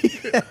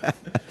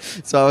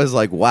 So I was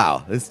like,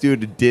 "Wow, this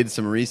dude did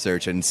some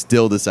research and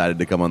still decided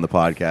to come on the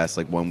podcast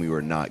like when we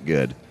were not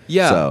good."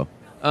 Yeah. So.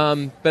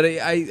 But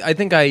I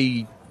think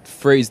I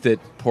phrased it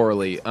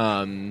poorly.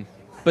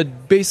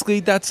 But basically,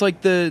 that's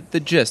like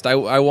the gist.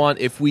 I want,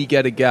 if we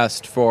get a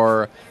guest,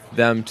 for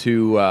them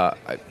to. I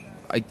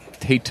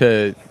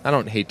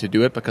don't hate to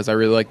do it because I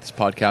really like this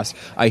podcast.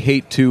 I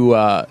hate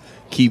to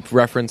keep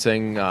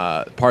referencing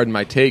Pardon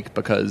My Take,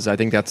 because I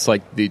think that's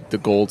like the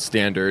gold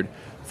standard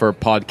for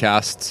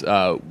podcasts.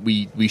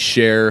 We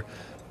share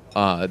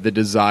the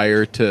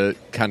desire to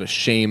kind of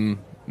shame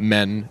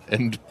men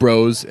and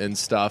bros and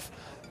stuff.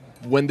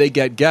 When they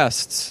get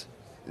guests,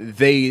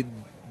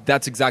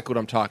 that's exactly what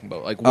I'm talking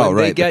about. Like when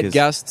they get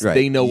guests,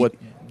 they know what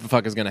the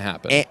fuck is going to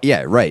happen.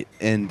 Yeah, right.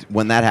 And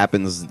when that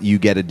happens, you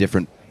get a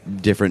different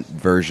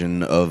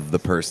version of the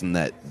person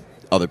that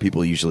other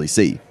people usually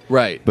see.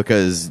 Right.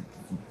 Because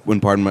when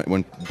Pardon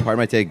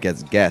My Take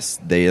gets guests,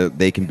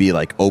 they can be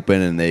like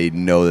open, and they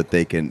know that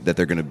they're going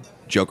to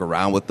joke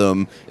around with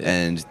them,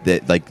 and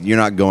that like you're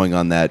not going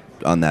on that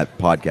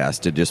podcast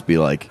to just be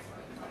like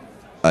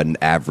an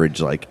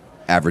average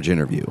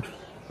interview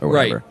or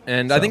whatever. Right.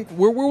 And I think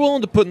we're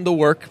willing to put in the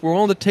work. We're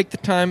willing to take the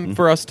time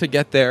for us to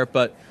get there.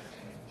 But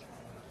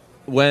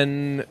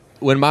when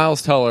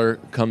Miles Teller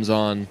comes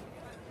on,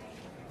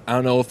 I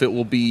don't know if it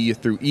will be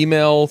through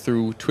email,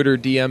 through Twitter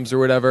DMs or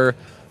whatever.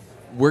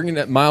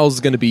 Miles is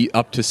going to be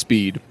up to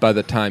speed by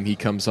the time he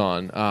comes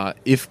on.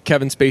 If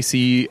Kevin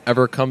Spacey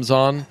ever comes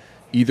on,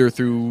 either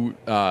through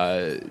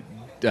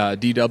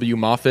D.W.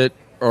 Moffat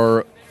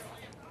or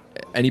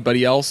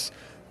anybody else,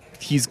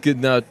 he's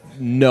gonna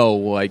know,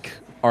 like,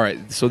 all right,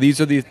 so these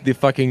are the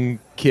fucking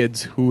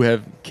kids who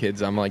have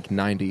kids. I'm like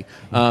 90.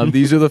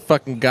 These are the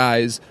fucking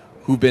guys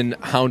who've been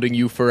hounding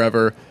you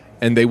forever,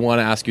 and they want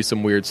to ask you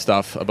some weird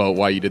stuff about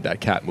why you did that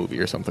cat movie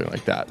or something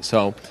like that.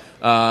 So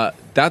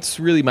that's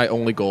really my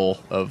only goal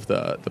of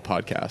the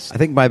podcast. I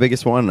think my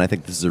biggest one, and I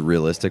think this is a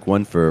realistic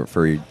one for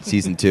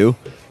season 2,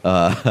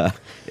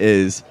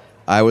 is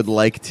I would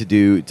like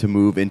to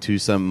move into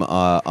some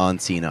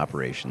on-scene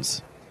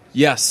operations.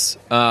 Yes,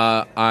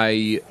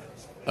 I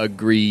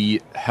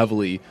agree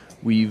heavily.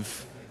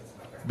 We've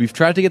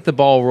tried to get the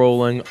ball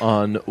rolling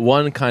on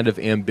one kind of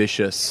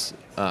ambitious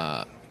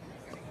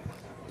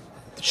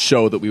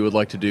show that we would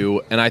like to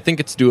do, and I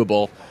think it's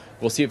doable.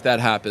 We'll see if that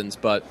happens,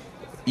 but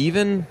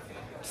even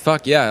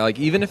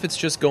if it's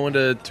just going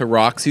to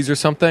Roxy's or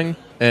something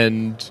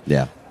and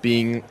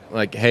being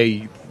like,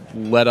 hey,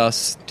 let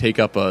us take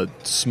up a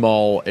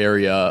small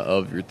area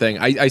of your thing.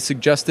 I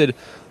suggested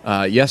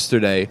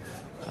yesterday,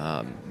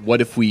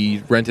 what if we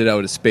rented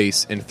out a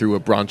space and threw a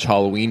brunch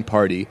Halloween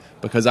party?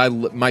 Because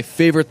my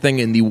favorite thing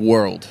in the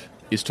world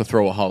is to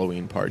throw a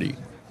Halloween party.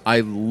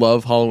 I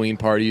love Halloween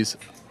parties.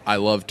 I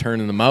love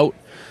turning them out.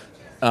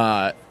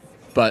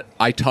 But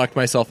I talked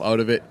myself out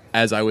of it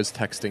as I was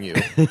texting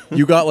you.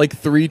 You got like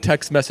 3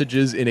 text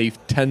messages in a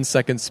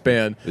 10-second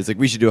span. It's like,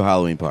 we should do a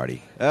Halloween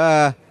party.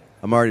 I'm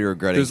already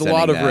regretting. There's a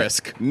lot of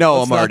risk. No,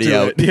 Let's I'm already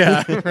out.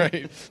 Yeah,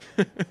 right.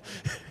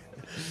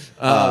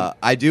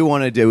 I do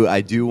want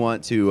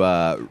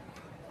to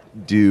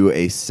do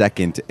a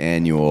second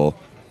annual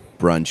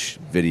brunch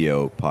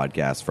video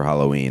podcast for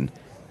Halloween.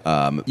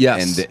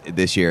 Yes. And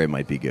this year it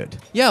might be good.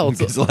 Yeah,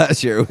 because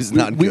last year it was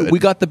not good. We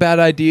got the bad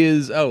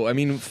ideas. Oh, I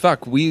mean,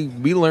 fuck. We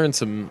learned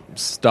some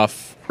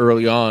stuff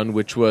early on,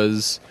 which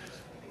was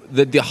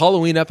the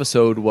Halloween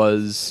episode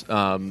was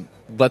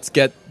let's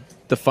get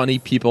the funny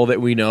people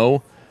that we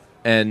know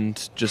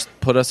and just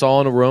put us all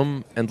in a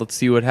room and let's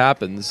see what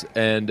happens.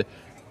 And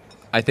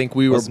I think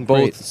we were both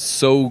great.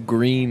 so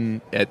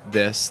green at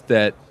this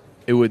that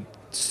it would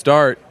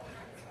start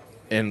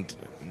and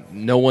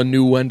no one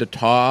knew when to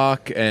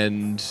talk,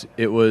 and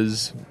it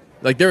was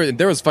like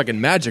there was fucking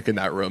magic in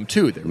that room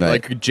too. Right.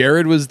 Like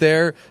Jared was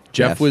there,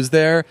 Jeff Yes. was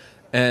there,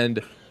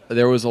 and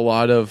there was a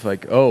lot of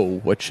like, oh,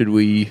 what should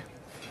we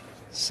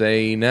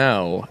say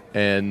now?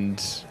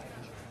 And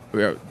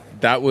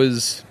that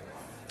was.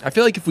 I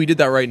feel like if we did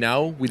that right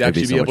now, we'd It'd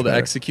be actually so be much able to better.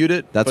 execute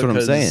it. That's what I'm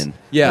because- saying.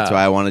 Yeah, That's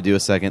why I want to do a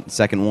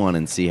second one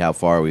and see how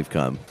far we've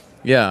come.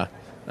 Yeah.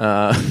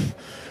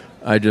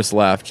 I just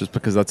laughed just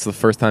because that's the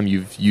first time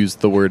you've used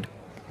the word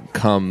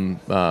come,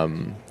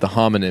 the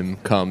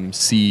homonym come,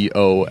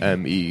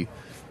 C-O-M-E,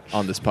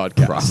 on this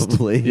podcast.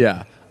 Probably.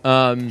 Yeah.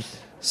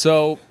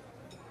 So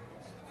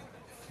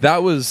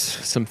that was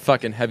some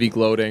fucking heavy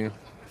gloating.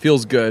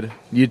 Feels good.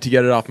 Needed to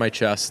get it off my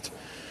chest.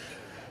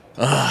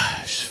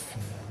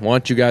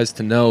 Want you guys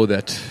to know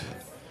that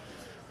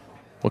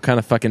what kind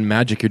of fucking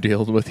magic you're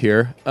dealing with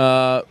here.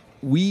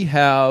 We've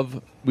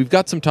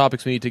got some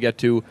topics we need to get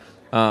to,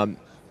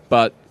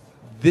 but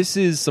this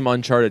is some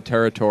uncharted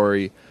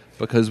territory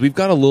because we've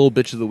got a little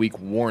bitch of the week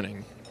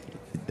warning.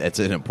 That's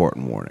an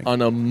important warning.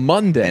 On a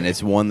Monday. And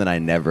it's one that I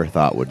never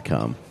thought would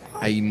come.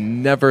 I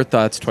never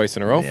thought it's twice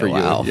in a row for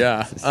wow. you.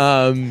 Yeah.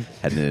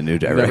 Heading in a new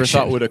direction. Never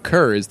thought would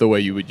occur is the way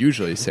you would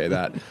usually say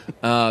that.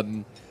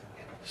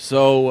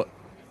 So,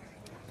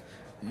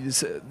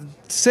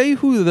 say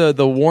who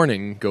the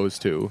warning goes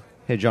to.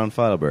 Hey, John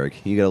Feidelberg,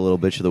 you got a little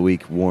bitch of the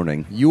week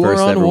warning. You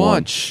First are on ever one.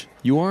 watch.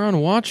 You are on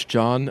watch,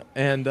 John.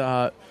 And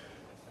the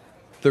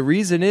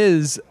reason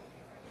is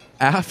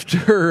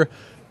after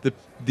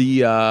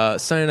the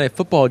Sunday Night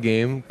Football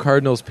game,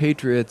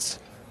 Cardinals-Patriots,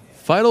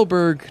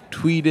 Feidelberg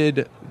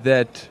tweeted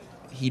that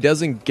he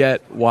doesn't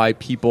get why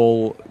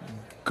people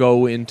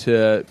go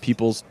into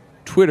people's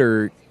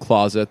Twitter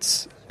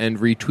closets and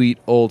retweet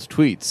old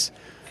tweets.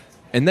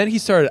 And then he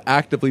started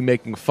actively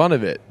making fun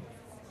of it.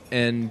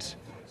 And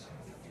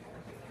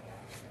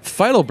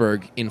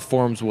Feidelberg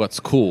informs what's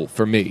cool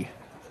for me.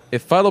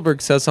 If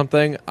Feidelberg says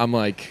something, I'm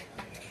like,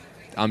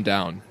 I'm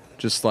down.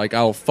 Just like,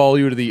 I'll follow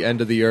you to the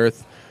end of the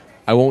earth.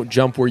 I won't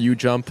jump where you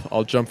jump.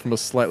 I'll jump from a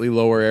slightly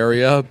lower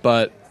area,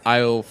 but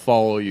I'll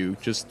follow you.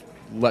 Just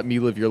let me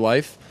live your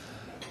life.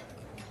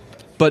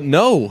 But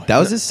no. That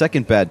was his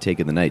second bad take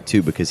of the night,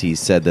 too, because he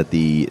said that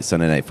the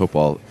Sunday Night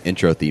Football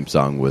intro theme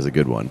song was a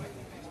good one.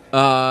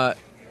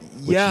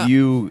 Which Yeah.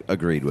 you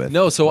agreed with.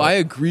 No, so I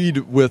agreed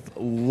with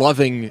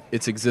loving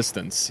its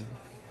existence.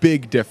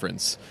 Big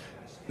difference.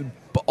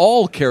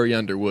 All Carrie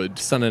Underwood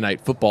Sunday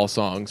Night Football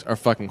songs are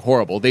fucking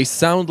horrible. They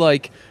sound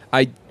like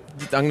I'm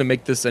going to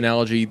make this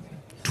analogy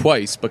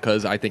twice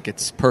because I think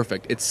it's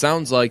perfect. It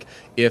sounds like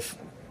if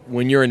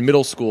when you're in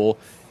middle school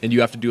and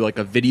you have to do like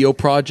a video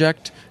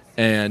project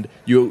and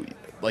you're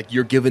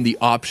given the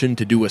option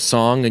to do a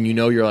song and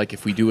you're like,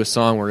 if we do a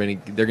song,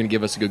 they're going to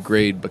give us a good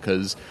grade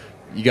because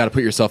you got to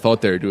put yourself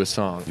out there to do a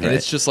song. Right. And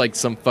it's just like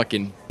some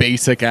fucking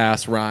basic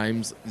ass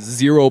rhymes,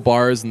 0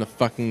 bars in the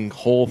fucking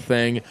whole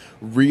thing,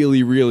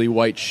 really, really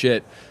white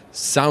shit.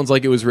 Sounds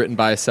like it was written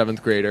by a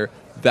 7th grader.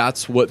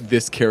 That's what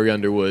this Carrie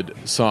Underwood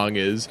song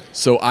is.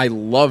 So I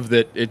love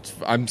that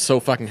I'm so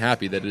fucking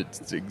happy that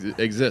it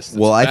exists.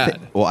 It's bad.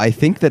 I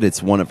think that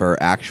it's one of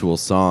her actual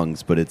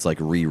songs, but it's like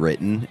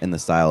rewritten in the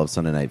style of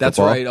Sunday Night That's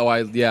Football.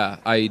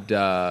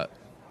 right.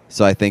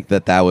 So I think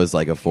that was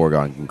like a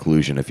foregone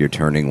conclusion. If you're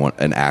turning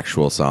an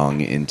actual song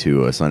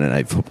into a Sunday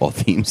Night Football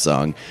theme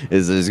song,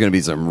 there's going to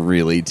be some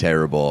really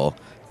terrible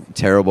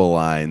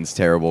lines,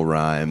 terrible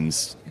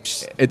rhymes.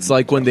 It's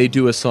like when they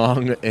do a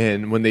song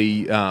and when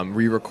they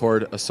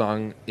re-record a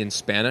song in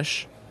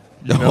Spanish.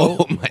 You know?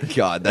 Oh my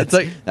god,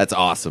 that's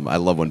awesome! I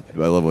love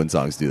when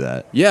songs do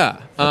that.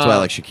 Yeah, that's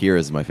why Shakira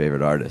is my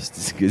favorite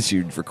artist because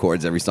she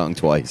records every song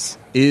twice.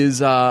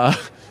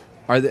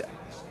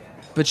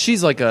 But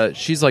she's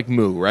like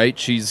Moo, right?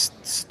 She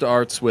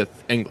starts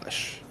with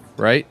English,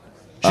 right?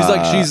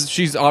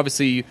 She's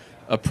obviously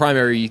a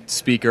primary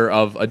speaker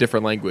of a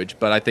different language,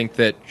 but I think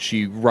that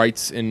she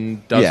writes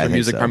and does her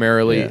music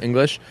primarily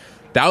English.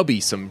 That would be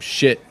some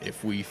shit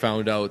if we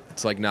found out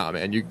it's like, nah,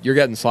 man, you're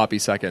getting sloppy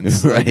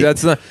seconds. Right.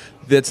 Like,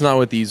 that's not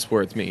what these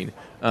words mean.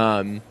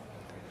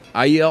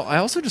 I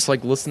also just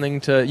like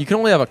listening to. You can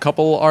only have a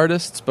couple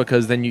artists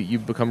because then you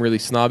become really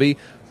snobby.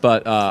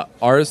 But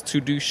artists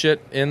who do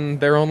shit in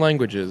their own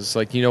languages,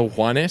 like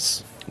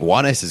Juanes.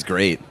 Juanes is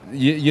great.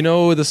 You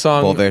know the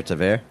song Volver te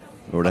ver,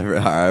 or whatever,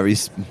 however you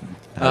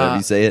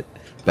say it.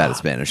 Bad at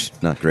Spanish,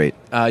 not great.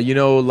 You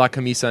know La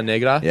Camisa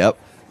Negra. Yep.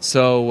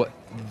 So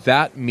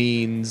that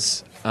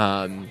means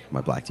my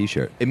black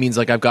T-shirt. It means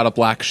like I've got a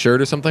black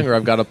shirt or something, or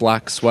I've got a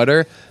black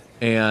sweater,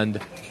 and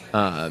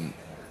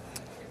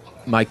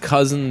my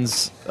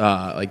cousin's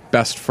like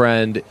best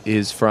friend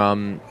is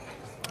from.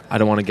 I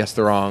don't want to guess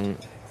the wrong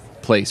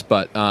place,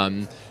 but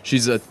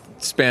she's a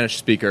Spanish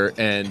speaker,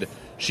 and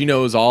she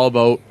knows all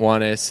about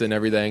Juanes and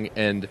everything,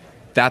 and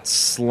that's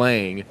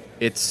slang.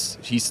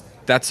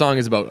 That song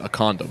is about a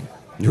condom.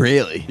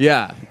 Really?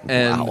 Yeah.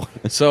 And wow.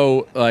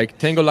 So, like,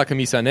 Tengo la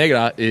camisa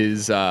negra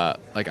is,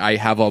 like, I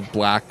have a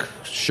black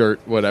shirt,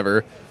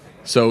 whatever.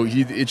 So,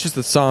 it's just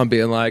a song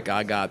being like,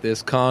 I got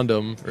this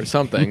condom or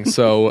something.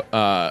 So,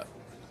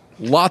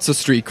 lots of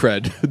street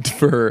cred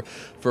for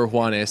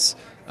Juanes.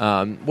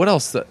 What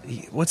else?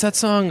 What's that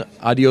song?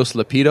 Adios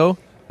Lapido?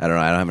 I don't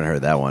know. I haven't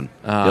heard that one.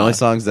 The only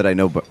songs that I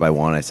know by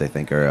Juanes, I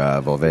think,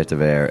 are Volver te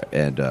ver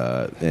and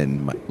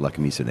La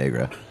Camisa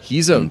Negra.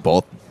 And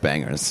both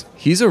bangers.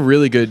 He's a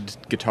really good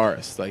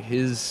guitarist. Like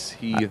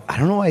I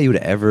don't know why you would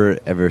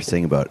ever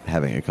sing about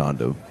having a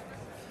condom.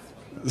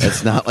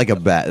 It's not like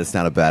it's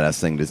not a badass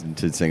thing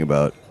to sing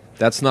about.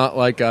 That's not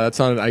like that's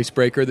not an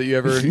icebreaker that you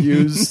ever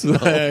use. No.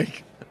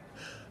 Like,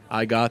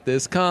 I got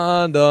this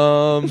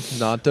condom,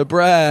 not to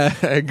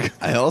brag.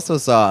 I also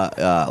saw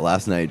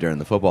last night during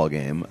the football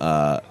game.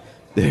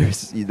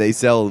 They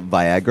sell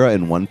Viagra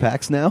in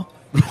 1-packs now.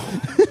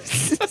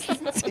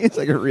 Seems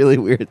like a really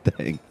weird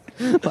thing.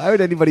 Why would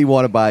anybody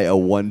want to buy a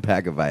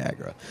 1-pack of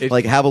Viagra?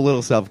 Like, have a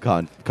little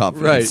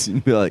self-confidence. Right.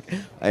 And be like,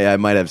 I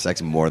might have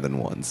sex more than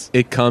once.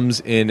 It comes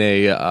in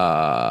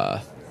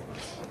a.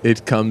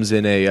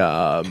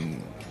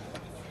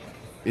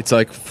 It's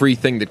like free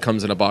thing that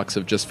comes in a box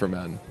of just for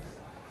men.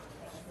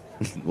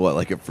 What,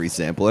 like a free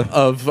sampler?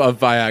 Of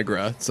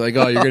Viagra. It's like,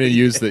 oh, you're going to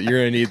use that. You're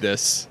going to need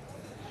this.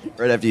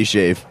 Right after you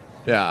shave.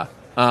 Yeah.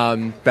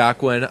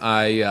 Back when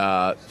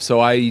I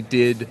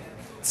did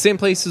same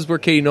places where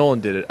Katie Nolan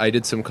did it. I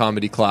did some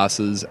comedy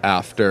classes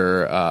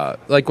after,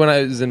 like when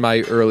I was in my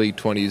early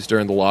 20s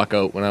during the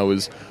lockout when I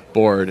was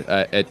bored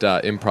at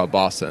Improv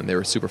Boston. They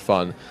were super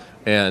fun.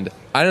 And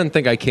I didn't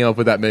think I came up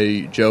with that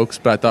many jokes,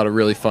 but I thought a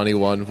really funny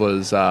one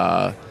was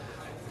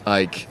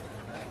like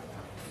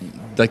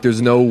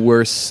there's no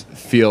worse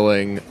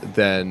feeling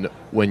than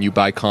when you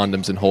buy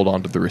condoms and hold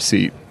on to the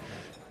receipt.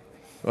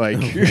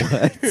 Like,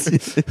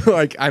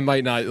 like I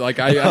might not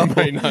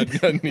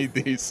need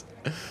these.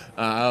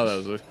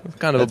 That was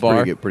kind of a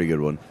bar. Pretty good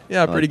one.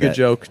 Yeah, pretty good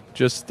joke.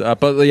 Just,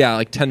 but yeah,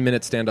 like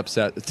 10-minute stand-up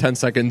set,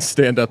 10-second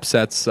stand-up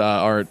sets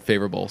aren't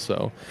favorable.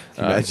 So,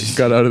 just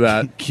got out of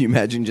that. Can you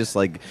imagine just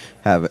like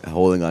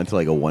holding on to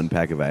like a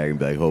 1-pack of Viagra and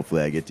be like,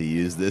 hopefully I get to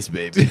use this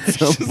baby at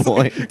some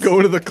point. Like, go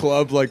to the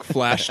club, like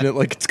flashing it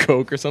like it's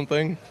Coke or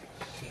something.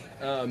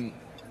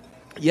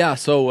 Yeah.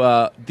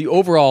 So the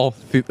overall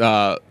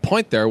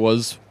point there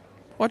was,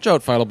 watch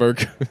out,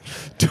 Feidelberg.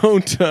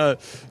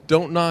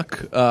 Don't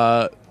knock.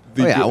 I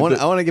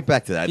want to get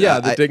back to that. Yeah,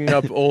 digging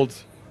up old.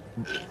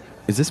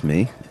 Is this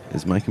me?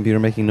 Is my computer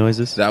making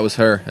noises? That was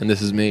her, and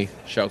this is me.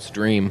 Shouts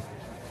Dream.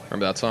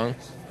 Remember that song?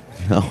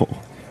 No.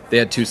 They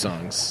had two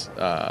songs.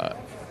 Oh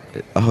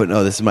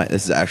no, this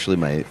is actually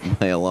my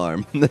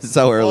alarm. This is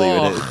how early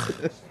it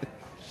is.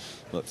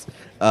 Whoops.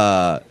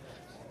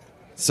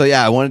 So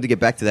yeah, I wanted to get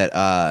back to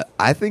that.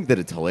 I think that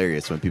it's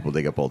hilarious when people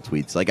dig up old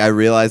tweets. Like, I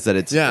realize that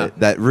it's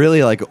that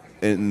really, like,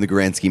 in the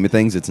grand scheme of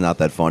things, it's not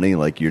that funny.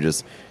 Like, you're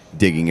just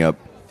digging up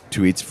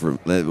tweets from.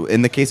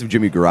 In the case of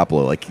Jimmy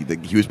Garoppolo, like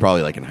he was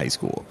probably like in high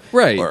school,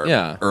 right? Or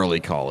yeah, early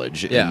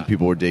college. Yeah, and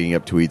people were digging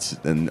up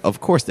tweets, and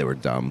of course they were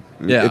dumb.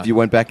 Yeah. If you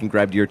went back and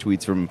grabbed your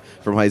tweets from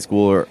high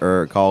school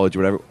or college or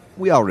whatever,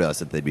 we all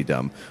realized that they'd be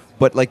dumb.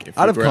 But like, if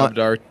we grabbed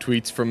our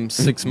tweets from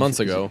 6 months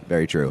ago,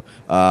 very true.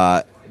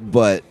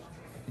 But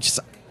just,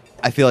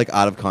 I feel like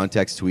out of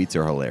context tweets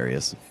are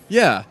hilarious.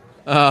 Yeah.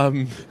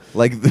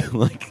 Like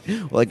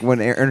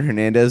when Aaron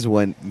Hernandez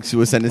was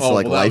sentenced to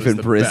life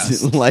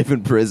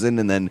in prison,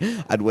 and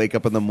then I'd wake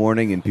up in the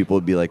morning and people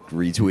would be like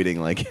retweeting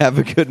like, "Have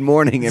a good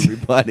morning,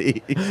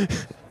 everybody."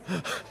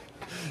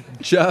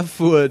 Jeff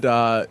would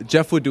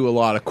do a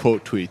lot of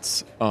quote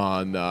tweets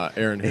on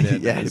Aaron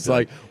Hernandez. Yeah, it's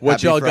like,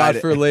 what y'all got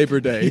for Labor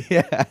Day?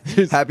 Yeah,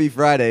 Happy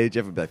Friday.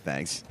 Jeff would be like,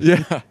 thanks.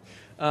 Yeah.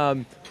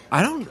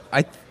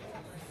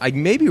 I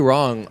may be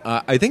wrong.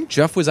 I think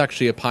Jeff was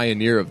actually a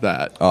pioneer of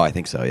that. Oh, I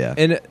think so, yeah.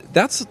 And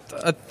that's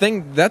a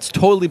thing that's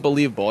totally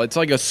believable. It's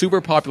like a super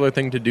popular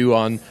thing to do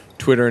on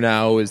Twitter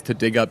now is to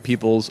dig up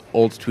people's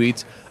old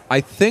tweets. I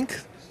think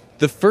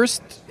the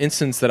first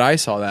instance that I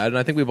saw that, and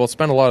I think we both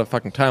spent a lot of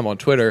fucking time on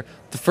Twitter,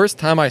 the first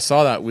time I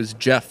saw that was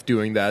Jeff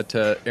doing that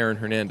to Aaron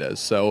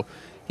Hernandez. So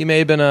he may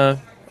have been a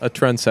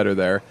trendsetter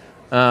there.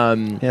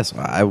 Yes,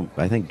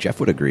 I think Jeff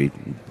would agree.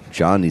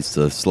 John needs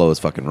to slow his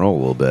fucking roll a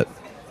little bit.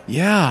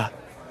 Yeah.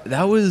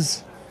 That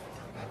was...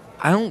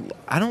 I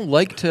don't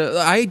like to.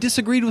 I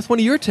disagreed with one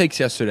of your takes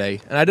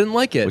yesterday, and I didn't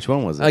like it. Which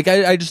one was it? Like,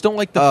 I just don't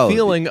like the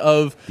feeling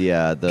of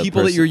the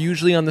people that you're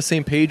usually on the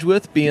same page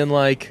with being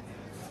like,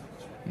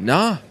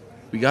 nah,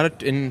 we got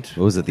it. And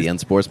what was it? The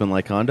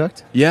unsportsmanlike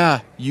conduct? Yeah,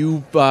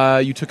 you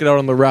took it out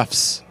on the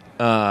refs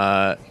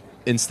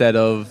instead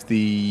of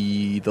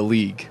the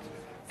league.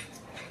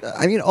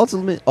 I mean,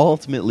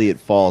 ultimately, it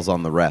falls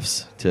on the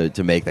refs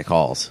to make the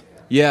calls.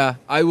 Yeah,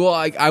 I will.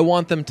 I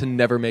want them to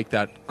never make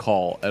that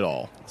call at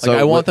all. So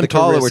I want them the to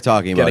call risk that we're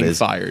talking about getting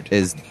fired.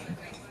 is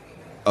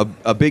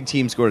a big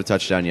team scored a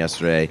touchdown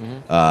yesterday,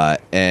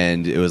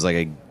 and it was like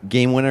a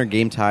game winner,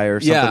 game tire,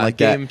 something like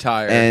that. Game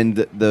tire. And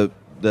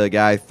the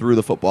guy threw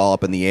the football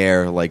up in the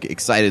air like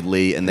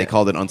excitedly, and they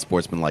called it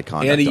unsportsmanlike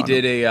conduct. And he on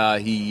did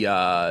him. he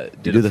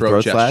did do a the throat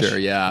throat gesture.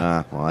 slash?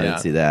 Yeah. Well, I didn't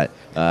see that.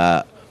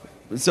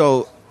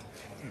 So,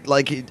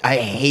 like, I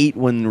hate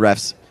when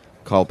refs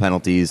call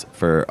penalties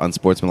for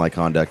unsportsmanlike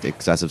conduct,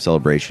 excessive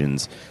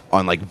celebrations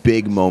on like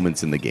big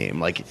moments in the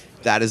game. Like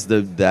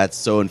that's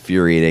so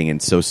infuriating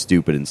and so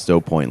stupid and so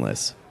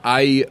pointless.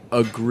 I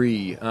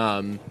agree.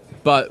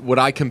 But what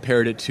I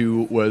compared it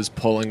to was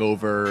pulling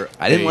over.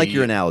 I didn't like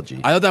your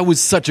analogy. I thought that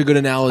was such a good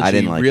analogy. I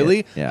didn't like really?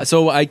 it. Yeah.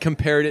 So I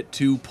compared it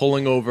to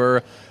pulling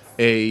over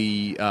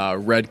a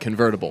red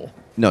convertible.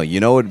 No,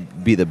 you know what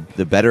would be the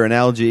better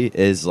analogy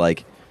is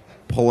like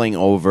pulling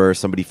over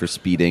somebody for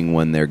speeding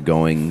when they're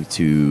going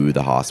to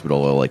the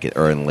hospital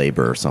or in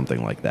labor or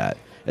something like that.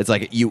 It's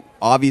like you're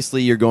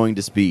going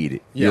to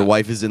speed. Yeah. Your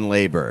wife is in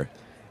labor.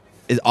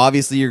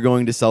 Obviously you're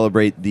going to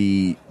celebrate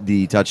the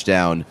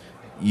touchdown.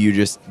 You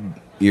just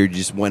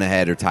went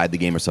ahead or tied the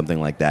game or something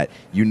like that.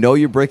 You know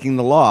you're breaking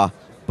the law,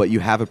 but you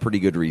have a pretty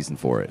good reason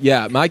for it.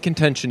 Yeah, my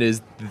contention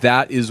is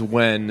that is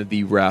when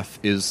the ref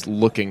is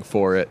looking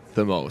for it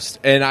the most.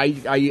 And I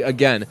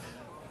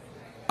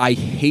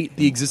hate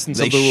the existence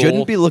of the rule. They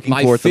shouldn't be looking for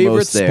it the most. My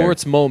favorite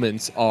sports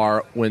moments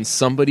are when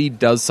somebody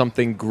does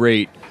something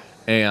great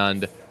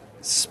and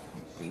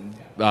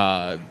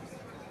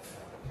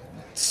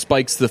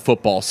spikes the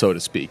football, so to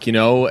speak,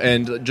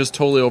 and just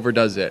totally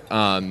overdoes it.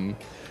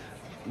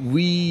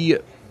 We,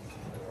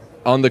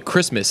 on the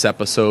Christmas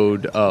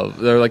episode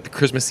the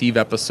Christmas Eve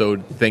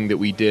episode thing that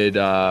we did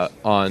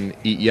on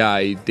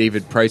EEI,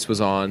 David Price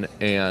was on,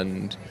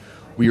 and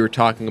we were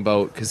talking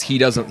about, because he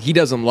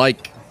doesn't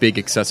like big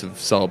excessive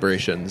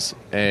celebrations,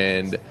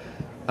 and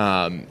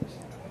I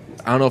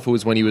don't know if it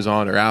was when he was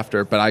on or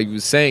after, but I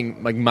was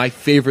saying like my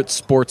favorite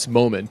sports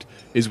moment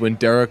is when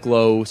Derek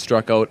Lowe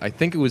struck out, I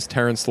think it was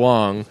Terrence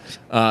Long,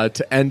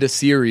 to end a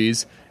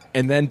series,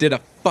 and then did a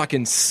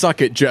fucking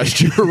suck it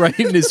gesture right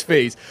in his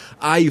face.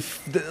 My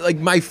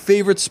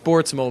favorite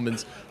sports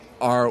moments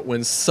are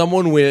when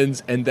someone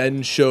wins and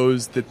then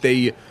shows that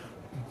they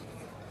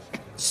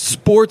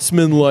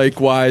sportsman-like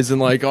wise, and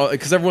like,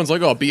 because everyone's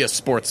like, oh, be a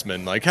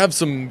sportsman, like have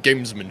some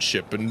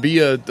gamesmanship and be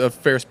a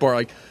fair sport.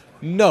 Like,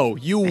 no,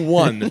 you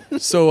won.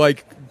 So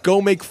like, go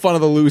make fun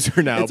of the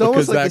loser now, it's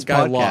because like that this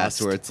guy podcast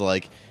lost. where it's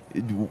like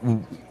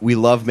we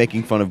love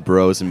making fun of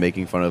bros and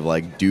making fun of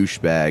like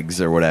douchebags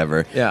or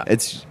whatever. Yeah,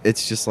 it's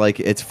just like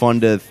it's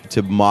fun to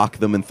mock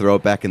them and throw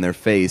it back in their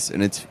face,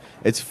 and it's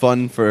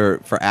fun for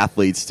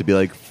athletes to be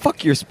like,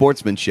 fuck your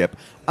sportsmanship,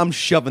 I'm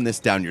shoving this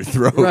down your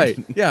throat. Right?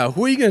 Yeah.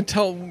 Who are you going to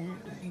tell?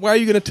 Why are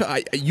you going to tell?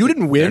 You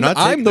didn't win.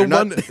 I'm the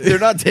one. They're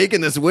not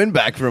taking this win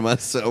back from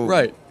us. So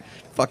right.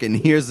 Fucking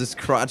here's this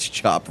crotch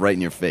chop right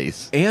in your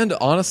face. And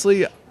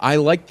honestly, I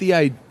like the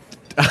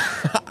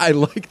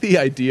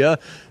idea.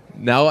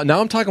 Now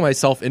I'm talking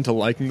myself into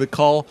liking the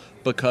call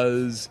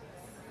because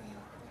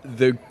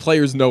the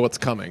players know what's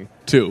coming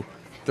too.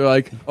 They're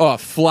like, "Oh,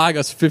 flag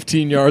us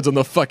 15 yards on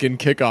the fucking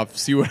kickoff.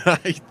 See what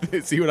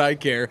I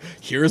care.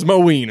 Here's my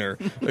wiener."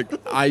 Like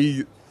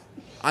I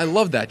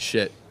love that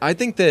shit. I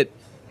think that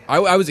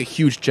I was a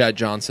huge Chad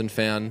Johnson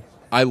fan.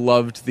 I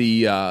loved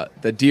the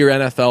Dear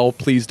NFL,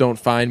 Please Don't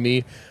Find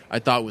Me. I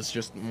thought it was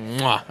just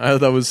mwah. I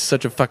thought that was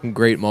such a fucking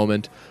great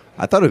moment.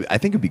 I think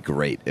it'd be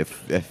great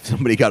if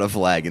somebody got a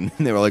flag and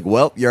they were like,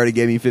 "Well, you already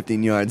gave me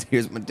 15 yards.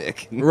 Here's my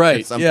dick."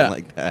 Right? Something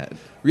like that.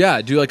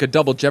 Yeah, do like a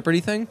double Jeopardy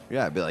thing.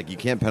 Yeah, I'd be like, you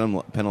can't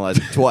penalize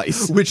it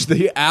twice, which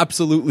they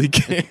absolutely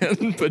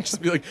can. But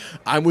just be like,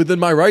 I'm within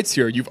my rights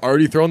here. You've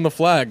already thrown the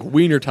flag.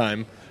 Wiener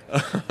time.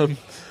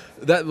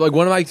 That like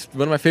one of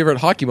my favorite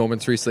hockey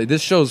moments recently.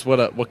 This shows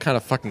what kind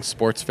of fucking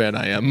sports fan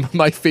I am.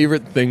 My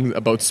favorite thing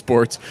about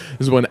sports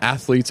is when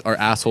athletes are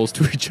assholes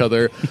to each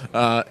other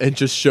and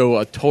just show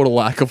a total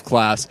lack of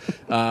class.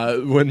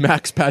 When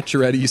Max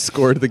Pacioretty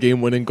scored the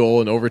game-winning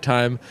goal in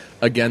overtime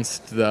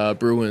against the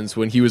Bruins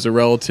when he was a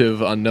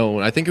relative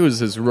unknown. I think it was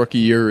his rookie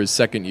year or his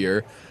second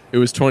year. It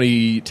was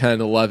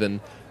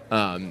 2010-11.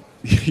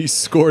 He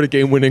scored a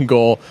game-winning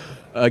goal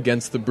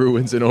against the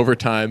Bruins in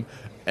overtime,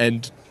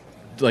 and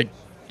like,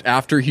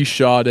 after he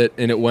shot it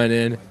and it went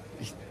in,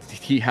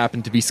 he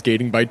happened to be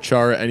skating by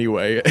Chara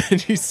anyway,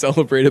 and he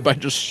celebrated by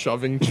just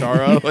shoving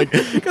Chara. Like,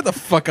 get the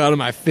fuck out of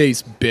my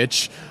face,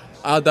 bitch.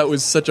 That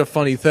was such a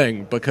funny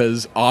thing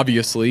because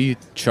obviously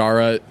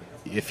Chara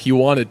if he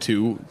wanted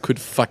to, could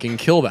fucking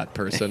kill that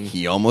person.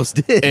 He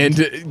almost did.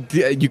 And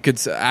you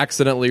could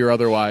accidentally or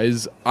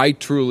otherwise. I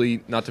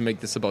truly, not to make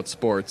this about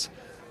sports,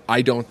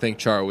 I don't think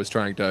Chara was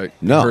trying to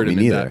hurt him.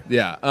 Me neither.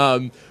 Yeah.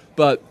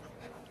 But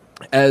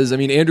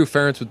Andrew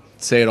Ferentz would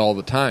say it all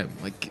the time.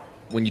 Like,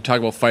 when you talk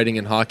about fighting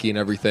in hockey and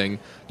everything,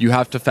 you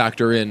have to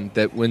factor in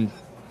that when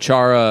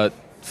Chara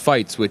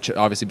fights, which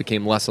obviously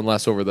became less and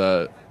less over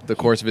the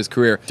course of his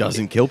career,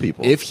 doesn't kill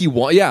people. If he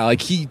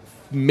he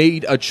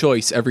made a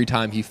choice every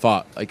time he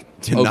fought. Like,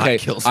 okay,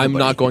 I'm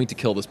not going to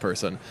kill this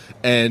person.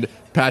 And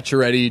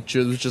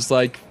Pacioretty was just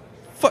like,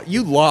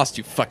 you lost,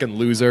 you fucking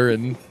loser,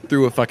 and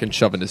threw a fucking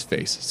shove in his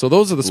face. So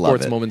those are the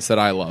sports moments that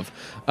I love.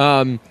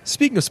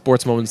 Speaking of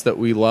sports moments that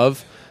we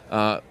love,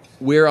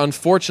 we're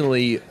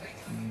unfortunately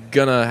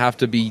gonna have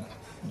to be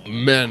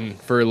men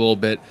for a little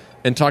bit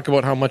and talk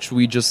about how much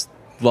we just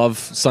love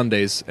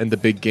Sundays and the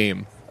big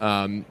game.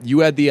 You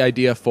had the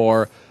idea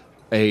for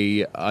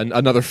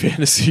another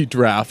fantasy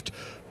draft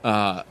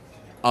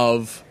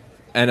of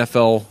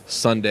NFL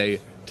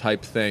Sunday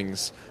type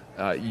things.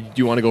 Do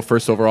you want to go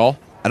first overall?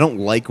 I don't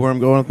like where I'm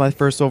going with my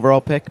first overall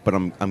pick, but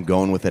I'm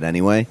going with it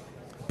anyway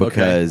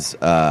because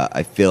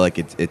I feel like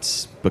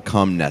it's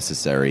become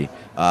necessary.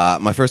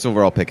 My first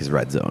overall pick is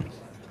Red Zone.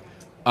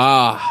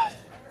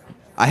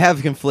 I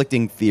have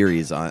conflicting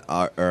theories on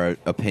or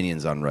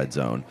opinions on Red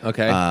Zone.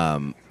 Okay.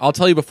 I'll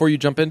tell you before you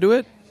jump into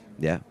it.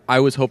 Yeah. I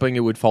was hoping it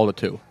would fall to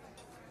 2.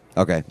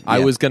 Okay. I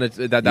was gonna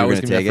that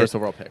was gonna be my first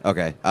overall pick.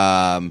 Okay.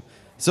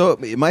 So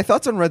my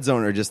thoughts on Red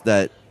Zone are just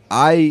that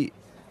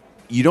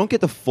you don't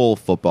get the full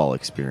football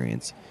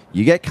experience.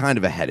 You get kind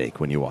of a headache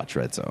when you watch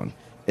Red Zone.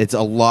 It's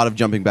a lot of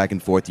jumping back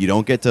and forth. You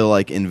don't get to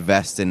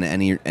invest in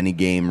any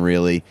game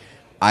really.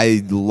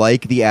 I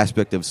like the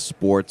aspect of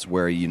sports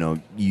where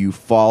you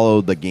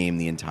follow the game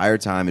the entire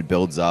time. It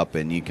builds up,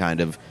 and you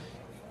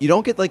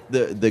don't get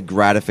the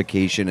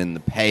gratification and the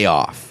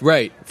payoff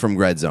from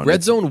Red Zone.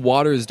 Red Zone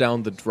waters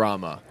down the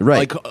drama,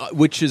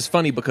 which is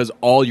funny because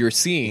all you're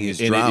seeing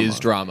is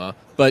drama,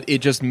 but it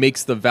just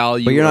makes the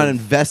value. But you're not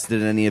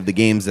invested in any of the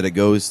games that it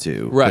goes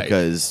to,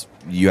 because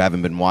you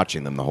haven't been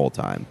watching them the whole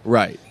time,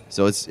 right?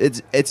 So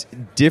it's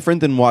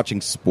different than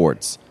watching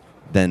sports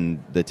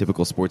than the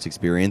typical sports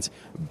experience.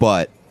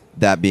 But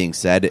that being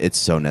said, it's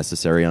so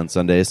necessary on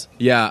Sundays.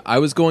 Yeah, I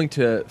was going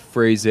to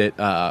phrase it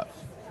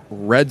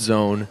Red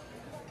Zone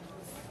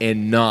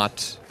and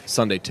not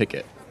Sunday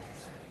Ticket.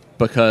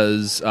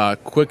 Because,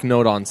 quick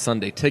note on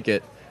Sunday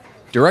Ticket,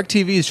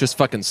 DirecTV is just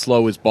fucking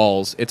slow as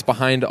balls. It's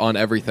behind on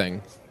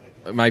everything.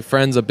 My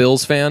friend's a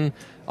Bills fan.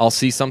 I'll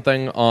see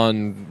something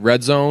on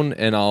Red Zone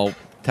and I'll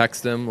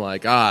text him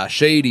like,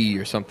 shady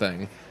or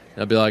something. And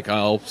I'll be like,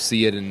 I'll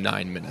see it in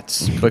 9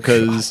 minutes.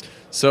 Because,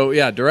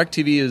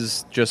 DirecTV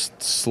is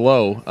just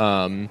slow.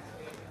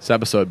 This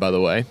episode, by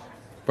the way,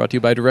 brought to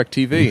you by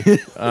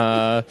DirecTV.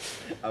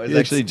 I was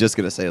actually just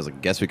going to say, I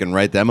guess we can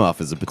write them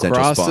off as a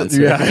potential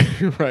sponsor.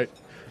 Yeah, right.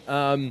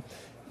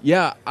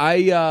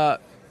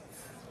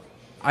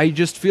 I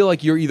just feel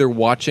like you're either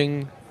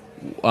watching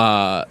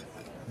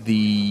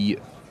the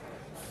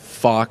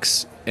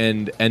Fox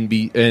and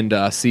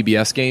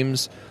CBS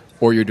games,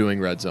 or you're doing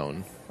Red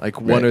Zone.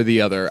 One or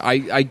the other.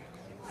 I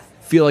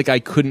feel like I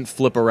couldn't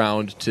flip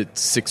around to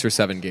 6 or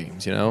 7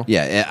 games,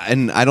 Yeah,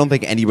 and I don't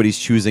think anybody's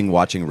choosing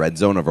watching Red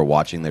Zone over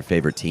watching their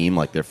favorite team,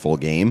 their full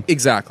game.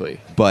 Exactly.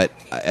 But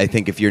I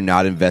think if you're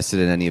not invested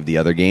in any of the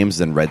other games,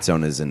 then Red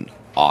Zone is an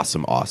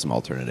awesome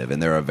alternative.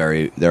 And there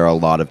are a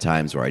lot of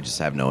times where I just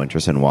have no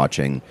interest in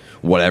watching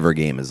whatever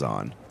game is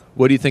on.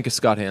 What do you think of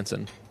Scott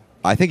Hansen?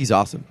 I think he's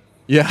awesome.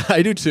 Yeah,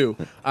 I do too.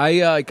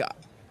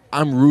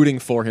 I'm rooting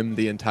for him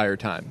the entire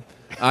time.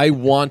 I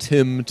want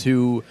him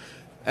to.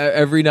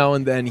 Every now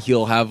and then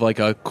he'll have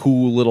a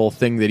cool little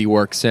thing that he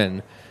works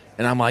in,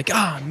 and I'm like,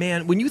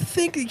 man, when you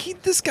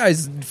think this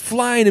guy's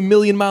flying a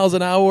million miles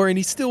an hour and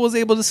he still was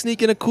able to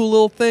sneak in a cool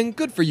little thing,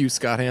 good for you,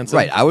 Scott Hansen.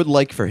 Right, I would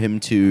like for him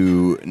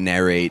to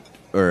narrate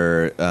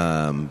or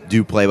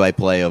do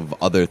play-by-play of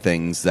other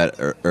things that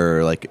are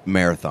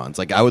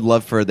marathons. I would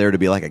love for there to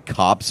be a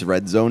Cops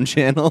Red Zone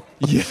channel.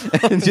 Yeah.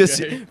 And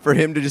just for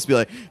him to just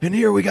be and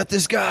here we got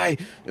this guy,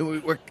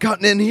 and we're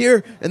cutting in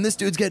here, and this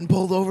dude's getting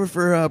pulled over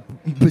for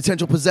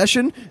potential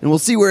possession, and we'll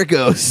see where it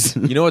goes.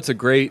 You know what's a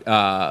great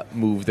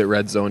move that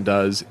Red Zone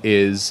does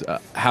is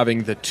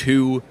having the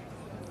two,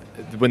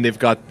 when they've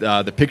got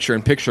the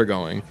picture-in-picture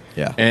going.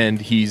 Yeah.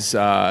 And he's...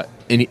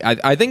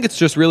 I think it's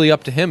just really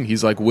up to him.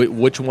 He's like,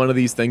 which one of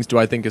these things do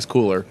I think is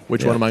cooler?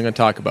 Which one am I going to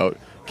talk about?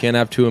 Can't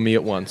have two of me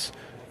at once.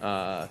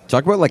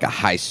 Talk about a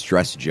high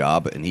stress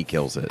job, and he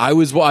kills it. I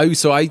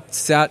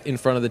sat in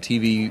front of the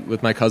TV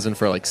with my cousin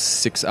for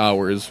 6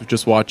 hours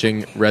just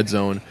watching Red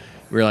Zone.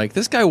 We were like,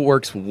 this guy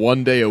works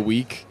 1 day a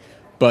week,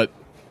 but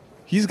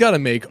he's got to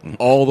make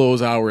all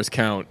those hours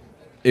count.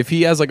 If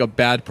he has a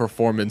bad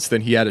performance,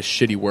 then he had a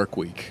shitty work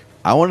week.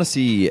 I want to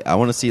see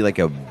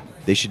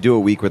they should do a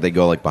week where they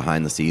go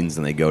behind the scenes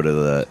and they go to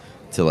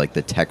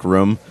the tech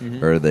room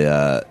or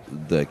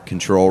the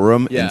control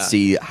room and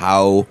see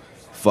how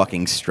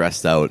fucking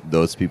stressed out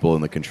those people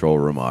in the control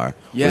room are.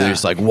 Yeah. Where they're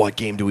just like, what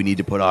game do we need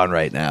to put on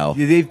right now?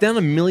 They've done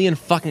a million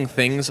fucking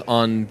things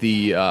on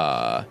the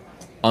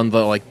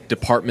like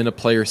Department of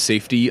Player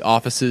Safety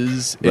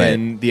offices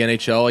in the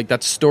NHL. Like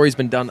that story's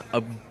been done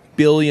a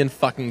billion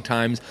fucking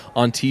times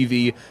on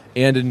TV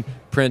and in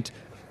print.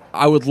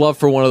 I would love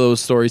for one of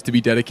those stories to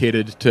be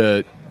dedicated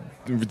to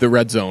the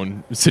red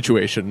zone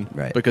situation,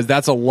 because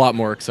that's a lot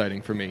more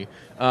exciting for me.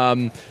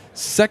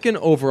 Second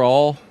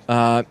overall,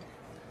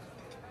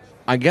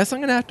 I guess I'm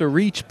going to have to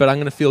reach, but I'm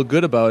going to feel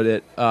good about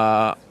it.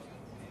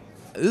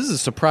 This is a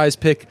surprise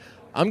pick.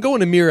 I'm going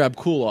to Amir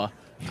Abdullah.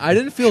 I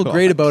didn't feel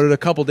great about it a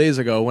couple days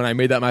ago when I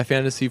made that my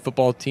fantasy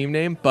football team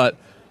name, but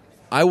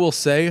I will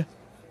say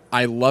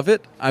I love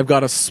it. I've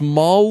got a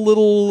small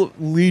little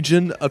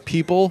legion of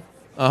people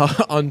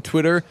on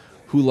Twitter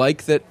who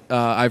like that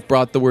I've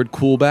brought the word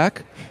cool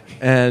back.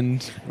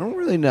 And I don't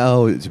really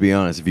know, to be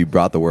honest, if you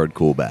brought the word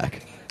cool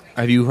back.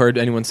 Have you heard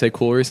anyone say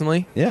cool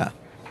recently? Yeah.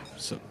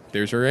 So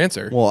there's your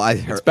answer. Well, I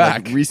it's heard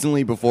back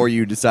recently before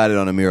you decided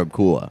on Amir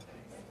Abdullah.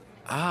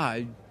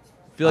 I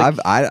feel like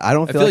I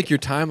don't feel like your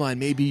timeline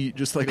may be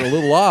just like a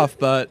little off,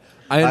 but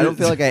I don't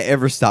feel like I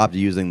ever stopped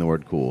using the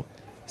word cool.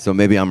 So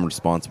maybe I'm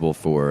responsible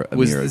for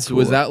Amir Abdullah.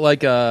 Was that like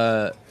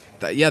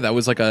that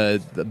was like a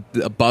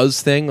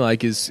buzz thing?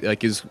 Like is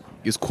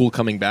cool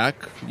coming back?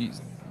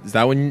 Is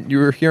that when you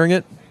were hearing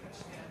it?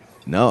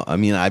 No, I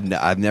mean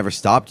I've never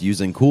stopped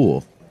using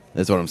cool.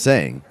 That's what I'm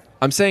saying.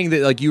 I'm saying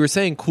that like you were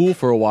saying cool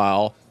for a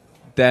while,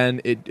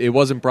 then it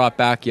wasn't brought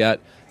back yet,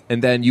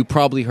 and then you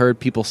probably heard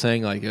people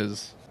saying like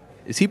is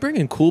he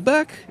bringing cool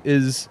back?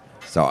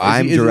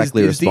 I'm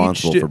directly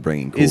responsible for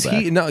bringing cool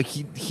back.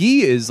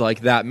 He is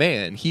like that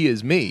man. He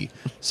is me.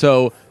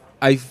 So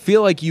I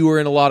feel like you were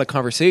in a lot of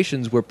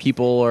conversations where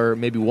people are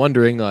maybe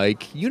wondering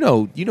like, you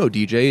know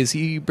DJ, is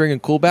he bringing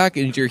cool back?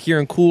 And you're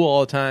hearing cool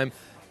all the time,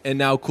 and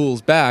now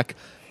cool's back.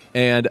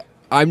 And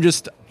I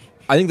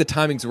think the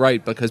timing's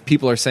right because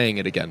people are saying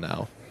it again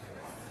now.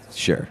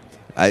 Sure.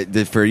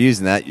 For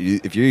using that,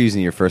 if you're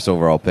using your first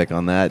overall pick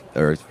on that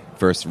or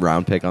first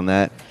round pick on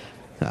that,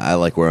 I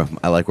like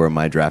where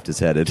my draft is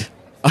headed.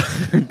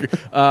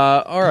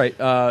 All right.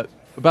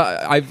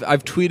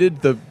 I've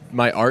tweeted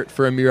my art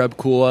for Amir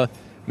Abdullah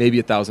maybe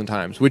 1,000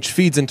 times, which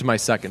feeds into my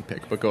second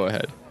pick. But go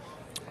ahead.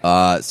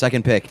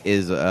 Second pick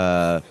is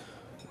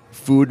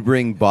food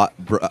being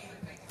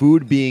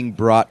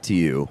brought to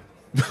you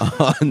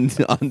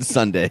on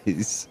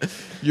Sundays.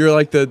 You're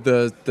like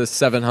the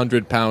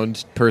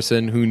 700-pound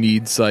person who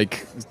needs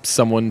like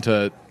someone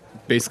to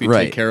basically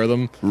take care of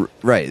them.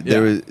 Right. Yeah.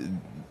 There was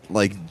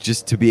like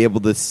just to be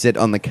able to sit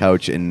on the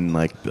couch and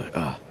like,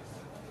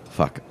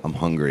 fuck, I'm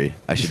hungry.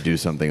 I should do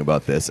something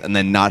about this, and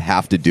then not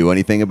have to do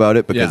anything about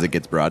it because it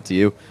gets brought to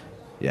you.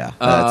 Yeah,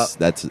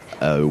 that's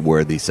a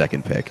worthy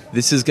second pick.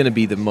 This is going to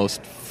be the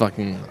most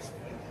fucking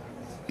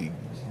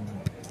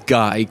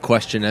guy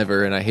question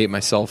ever, and I hate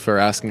myself for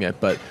asking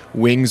it, but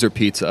wings or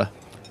pizza?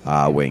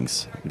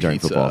 Wings during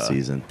football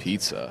season.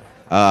 Pizza.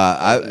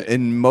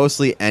 In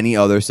mostly any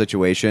other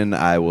situation,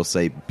 I will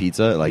say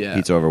pizza,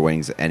 pizza over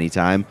wings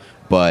anytime.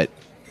 But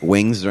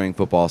wings during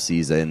football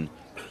season,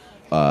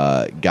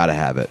 gotta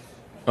have it.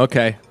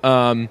 Okay.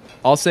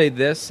 I'll say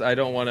this. I'm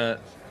going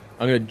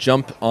to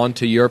jump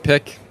onto your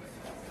pick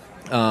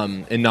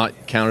and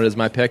not count it as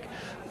my pick.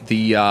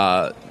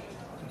 The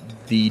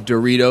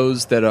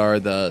Doritos that are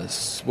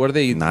what are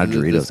they? Not a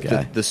Doritos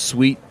guy. The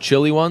sweet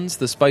chili ones,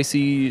 the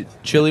spicy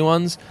chili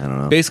ones. I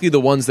don't know. Basically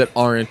the ones that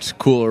aren't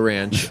Cooler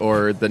Ranch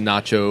or the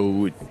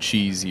nacho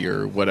cheesy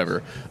or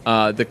whatever.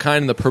 The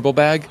kind in the purple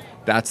bag,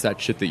 that's that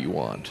shit that you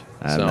want.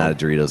 I'm not a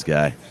Doritos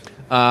guy.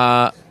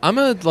 I'm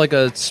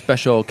a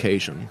special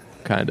occasion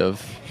kind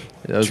of.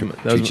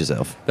 Treat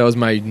yourself. That was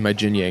my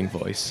Jin Yang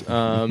voice.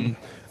 I'm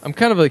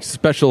kind of like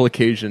special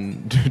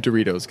occasion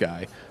Doritos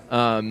guy.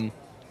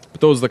 But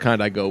those are the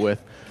kind I go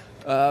with.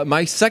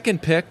 My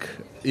second pick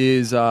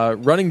is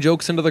running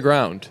jokes into the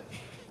ground.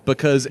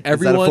 Because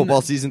everyone... Is that a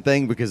football season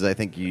thing? Because I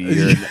think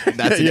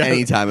that's an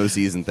any time of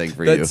season thing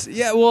for you.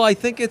 Yeah, well, I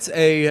think it's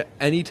a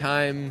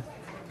anytime...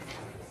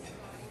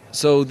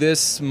 So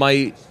this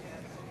might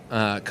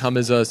come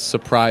as a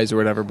surprise or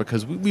whatever,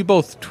 because we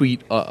both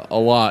tweet a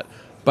lot.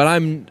 But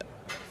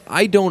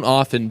I don't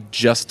often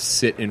just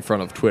sit in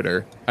front of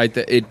Twitter.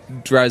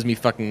 It drives me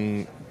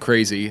fucking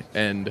crazy,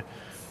 and...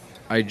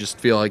 I just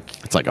feel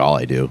like it's like all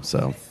I do.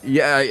 So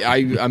yeah,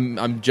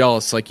 I'm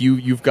jealous. Like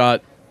you've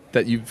got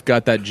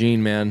that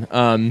gene,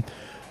 man.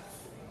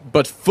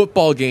 But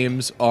football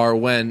games are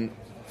when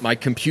my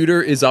computer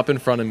is up in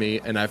front of me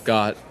and I've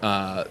got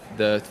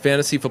the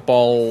fantasy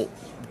football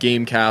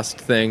Gamecast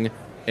thing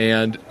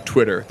and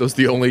Twitter. Those are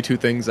the only two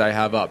things I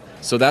have up.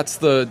 So that's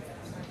the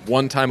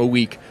one time a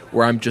week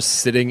where I'm just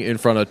sitting in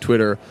front of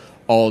Twitter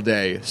all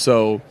day.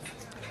 So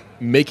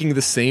making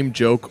the same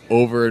joke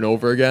over and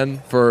over again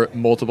for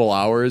multiple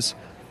hours,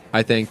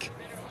 I think,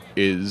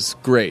 is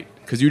great.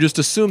 Because you just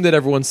assume that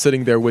everyone's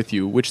sitting there with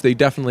you, which they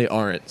definitely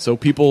aren't. So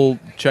people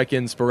check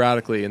in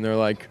sporadically, and they're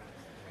like,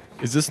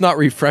 is this not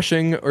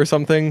refreshing or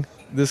something?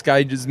 This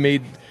guy just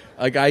made...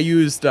 Like, I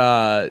used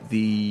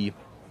the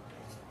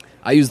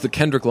I used the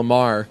Kendrick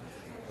Lamar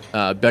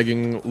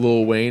begging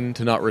Lil Wayne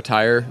to not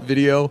retire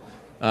video.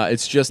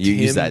 It's just You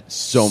him used that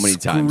so many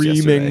times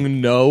screaming yesterday.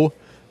 no,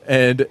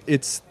 and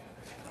it's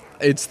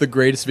the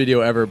greatest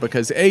video ever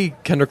because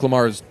Kendrick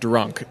Lamar is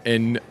drunk,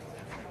 and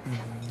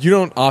you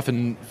don't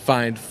often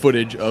find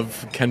footage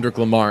of Kendrick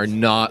Lamar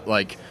not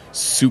like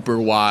super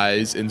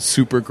wise and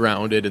super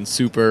grounded and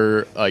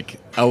super like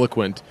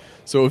eloquent.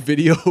 So a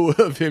video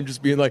of him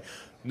just being like,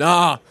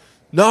 nah,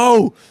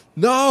 no,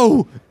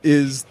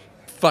 is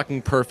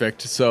fucking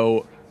perfect.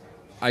 So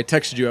I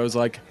texted you. I was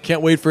like,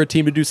 can't wait for a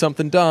team to do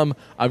something dumb.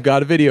 I've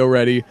got a video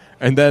ready.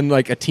 And then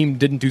like a team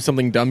didn't do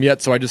something dumb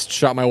yet, so I just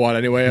shot my wad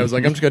anyway. I was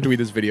like, I'm just going to tweet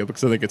this video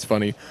because I think it's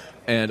funny.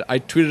 And I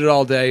tweeted it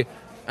all day.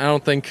 I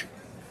don't think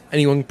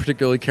anyone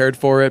particularly cared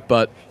for it,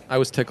 but I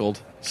was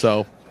tickled.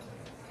 So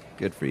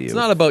good for you. It's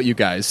not about you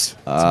guys.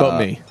 It's about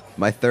me.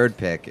 My third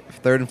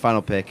and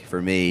final pick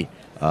for me,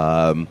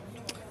 I'm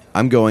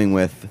going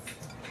with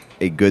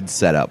a good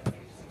setup.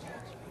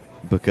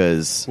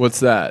 Because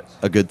what's that?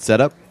 A good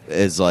setup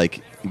is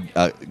like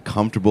a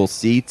comfortable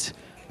seat,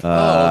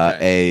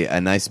 a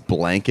nice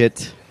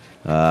blanket,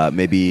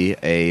 maybe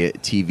a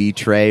TV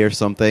tray or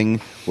something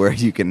where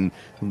you can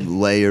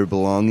lay your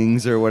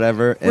belongings or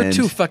whatever. We're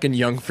too fucking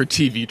young for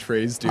TV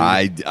trays, dude.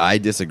 I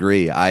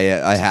disagree.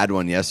 I had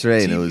one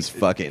yesterday and it was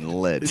fucking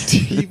lit.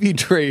 TV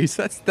trays.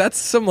 That's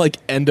some like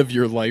end of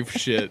your life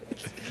shit.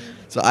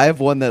 So I have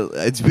one that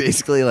it's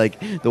basically like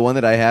the one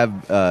that I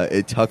have.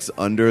 It tucks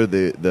under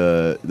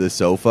the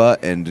sofa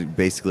and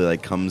basically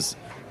like comes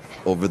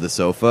over the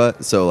sofa.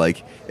 So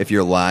like if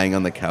you're lying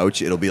on the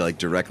couch, it'll be like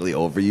directly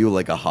over you,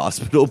 like a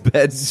hospital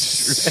bed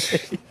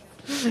tray.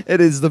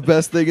 It is the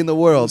best thing in the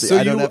world. So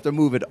I don't have to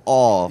move at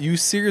all. You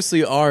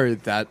seriously are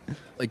that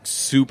like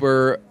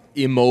super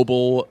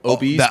immobile,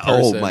 obese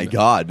person. Oh my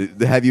God.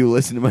 Have you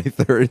listened to my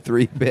third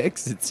three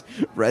picks? It's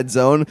Red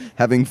Zone,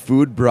 having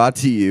food brought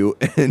to you,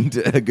 and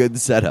a good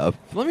setup.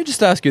 Let me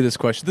just ask you this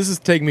question. This is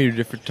taking me to a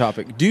different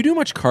topic. Do you do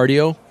much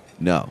cardio?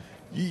 No.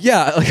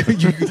 Yeah, like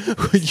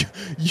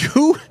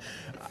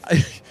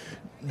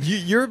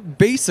you're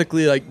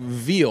basically like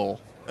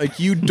veal. Like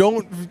you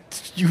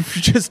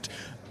just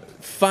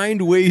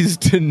find ways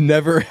to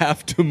never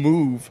have to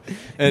move.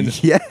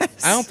 And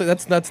yes. I don't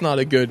think that's not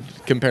a good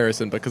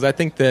comparison because I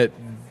think that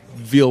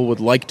veal would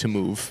like to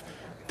move.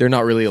 They're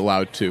not really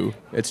allowed to.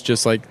 It's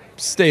just like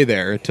stay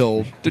there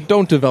until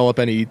don't develop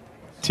any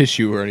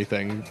tissue or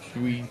anything.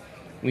 We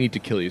need to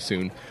kill you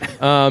soon.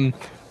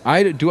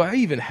 Do I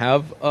even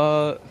have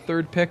a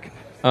third pick?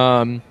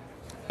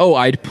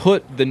 I'd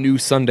put the new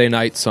Sunday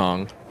Night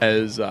song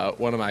as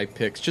one of my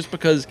picks just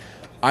because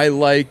I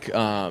like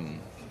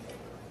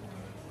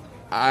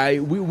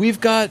we've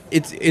got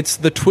it's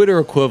the Twitter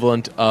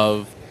equivalent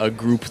of a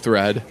group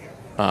thread,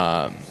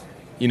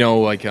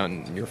 like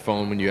on your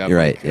phone when you have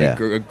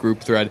a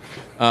group thread.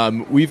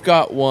 We've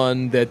got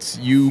one that's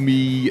you,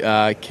 me,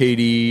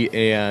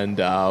 Katie, and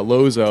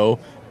Lozo,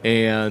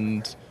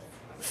 and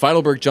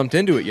Feidelberg jumped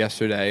into it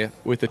yesterday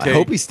with the take. I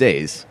hope he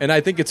stays. And I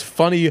think it's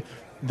funny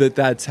that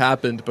that's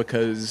happened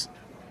because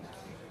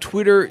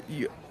Twitter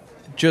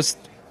just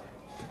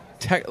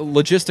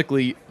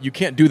logistically you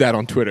can't do that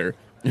on Twitter.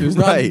 There's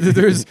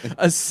there's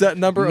a set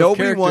number of characters.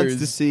 Nobody wants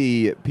to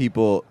see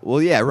people.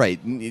 Well, yeah, right.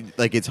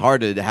 Like it's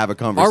hard to have a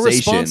conversation. Our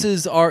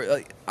responses are.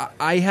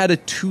 I had a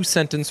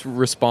 2-sentence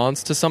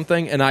response to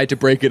something, and I had to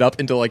break it up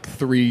into like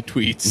 3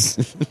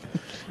 tweets.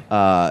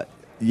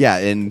 Yeah,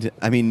 and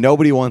I mean,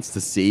 nobody wants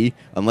to see,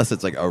 unless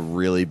it's like a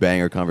really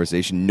banger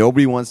conversation.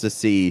 Nobody wants to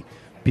see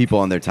people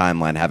on their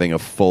timeline having a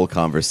full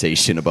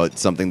conversation about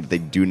something that they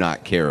do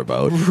not care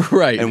about.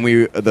 Right. And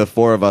the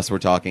 4 of us were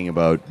talking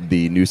about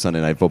the new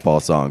Sunday Night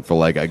Football song for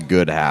like a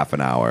good half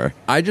an hour.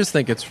 I just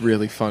think it's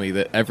really funny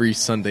that every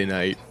Sunday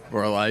night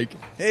we're like,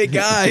 hey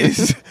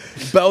guys,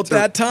 about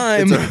that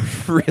time.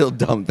 It's a real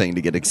dumb thing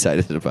to get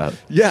excited about.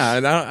 Yeah,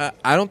 and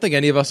I don't think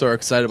any of us are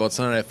excited about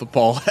Sunday Night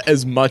Football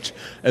as much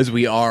as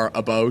we are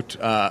about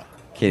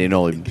Katie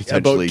Nolan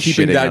potentially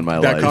keeping shitting that, on my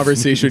that life.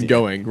 conversation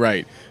going,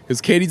 right?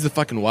 Because Katie's the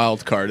fucking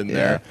wild card in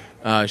there.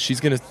 She's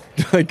gonna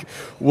like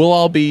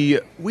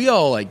we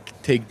all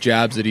like take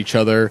jabs at each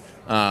other.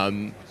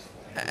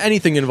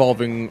 Anything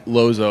involving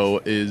Lozo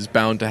is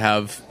bound to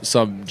have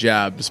some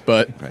jabs,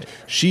 but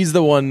she's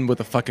the one with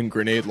a fucking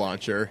grenade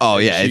launcher. Oh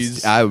yeah,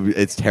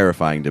 it's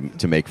terrifying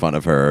to make fun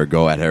of her or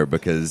go at her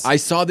because I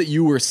saw that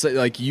you were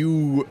like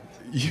you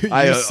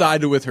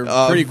sided with her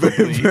pretty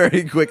quickly.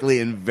 Very quickly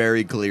and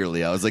very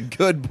clearly. I was like,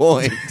 good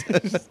point.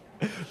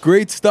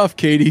 Great stuff,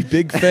 Katie.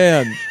 Big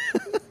fan.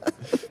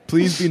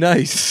 Please be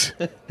nice.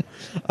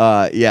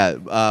 By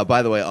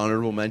the way,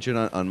 honorable mention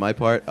on my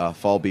part,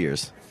 fall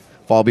beers.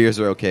 Fall beers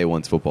are okay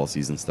once football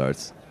season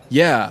starts.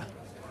 Yeah.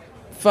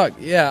 Fuck,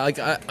 yeah. Like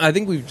I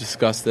think we've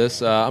discussed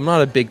this. I'm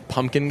not a big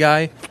pumpkin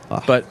guy,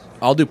 but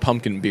I'll do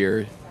pumpkin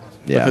beer.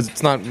 Yeah. Because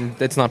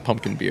it's not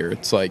pumpkin beer.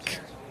 It's like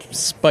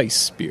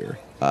spice beer.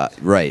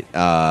 Right.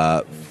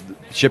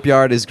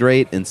 Shipyard is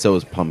great, and so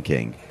is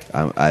Pumpkin.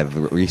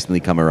 I've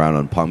recently come around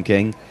on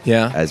Pumpkin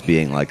as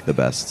being like the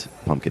best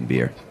pumpkin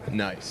beer.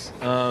 Nice.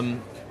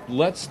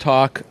 let's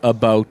talk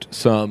about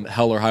some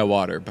Hell or High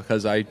Water,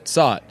 because I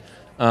saw it.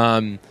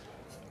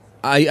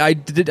 I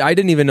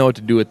didn't even know what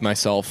to do with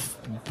myself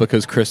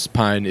because Chris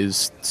Pine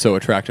is so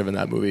attractive in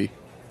that movie.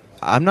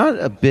 I'm not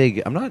a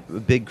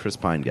big Chris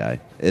Pine guy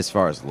as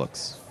far as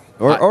looks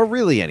or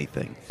really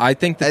anything. I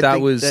think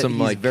that was some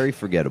he's very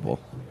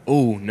forgettable.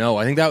 Oh no,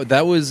 I think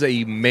that was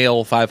a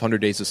male 500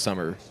 Days of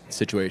Summer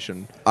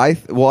situation. I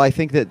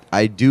think that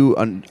I do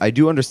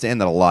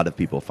understand that a lot of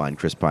people find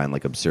Chris Pine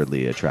like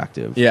absurdly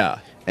attractive. Yeah.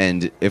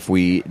 And if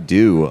we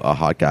do a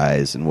Hot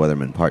Guys and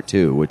Weatherman Part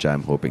 2, which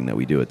I'm hoping that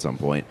we do at some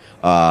point,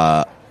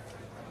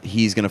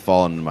 he's going to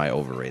fall into my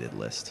overrated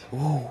list.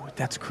 Ooh,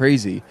 that's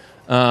crazy.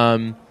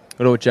 What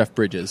about Jeff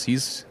Bridges?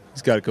 He's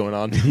got it going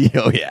on.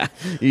 Oh, yeah.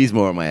 He's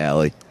more in my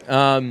alley.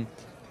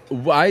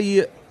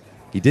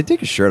 He did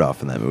take his shirt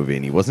off in that movie,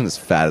 and he wasn't as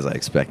fat as I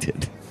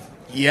expected.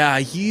 Yeah,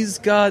 he's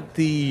got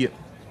the...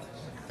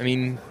 I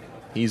mean...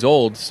 He's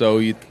old,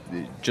 so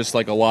just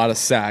like a lot of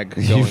sag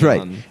going right.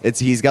 on.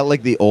 He's got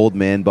like the old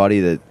man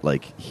body that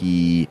like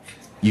you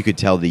could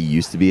tell that he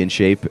used to be in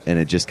shape, and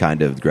it just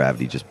kind of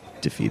gravity just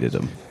defeated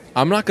him.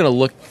 I'm not gonna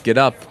look it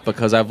up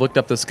because I've looked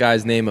up this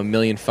guy's name a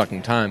million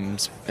fucking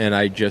times, and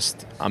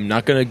I'm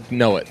not gonna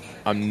know it.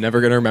 I'm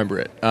never gonna remember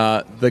it.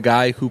 The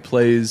guy who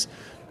plays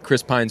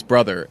Chris Pine's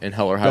brother in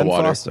Hell or High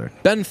Water. Foster.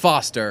 Ben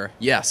Foster.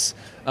 Yes.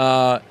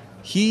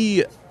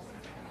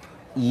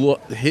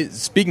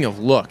 Speaking of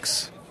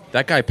looks.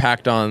 That guy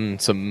packed on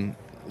some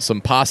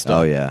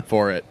pasta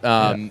for it.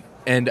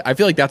 And I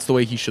feel like that's the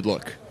way he should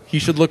look. He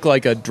should look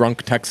like a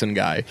drunk Texan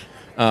guy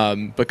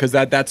because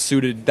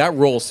that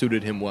role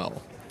suited him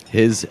well.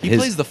 He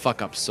plays the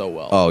fuck up so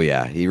well. Oh,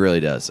 yeah, he really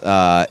does.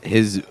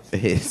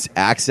 His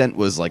accent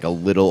was like a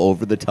little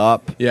over the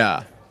top.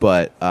 Yeah.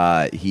 But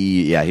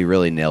he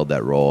really nailed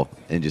that role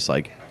and just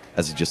like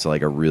as just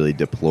like a really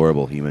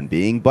deplorable human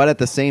being, but at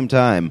the same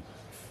time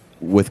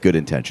with good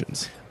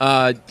intentions.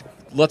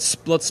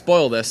 Let's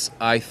spoil this.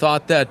 I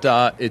thought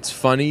that it's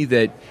funny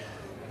that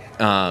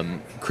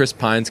Chris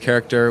Pine's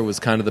character was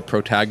kind of the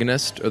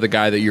protagonist or the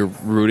guy that you're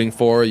rooting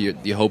for.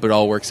 You hope it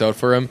all works out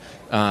for him,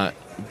 but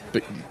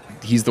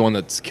he's the one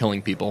that's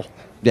killing people.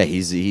 Yeah,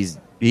 he's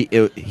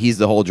the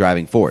whole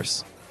driving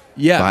force.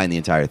 Yeah. Behind the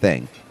entire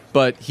thing.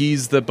 But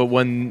but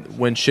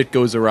when shit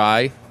goes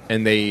awry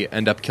and they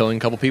end up killing a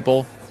couple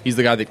people, he's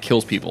the guy that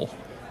kills people,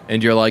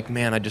 and you're like,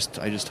 man, I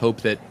just hope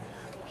that.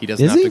 He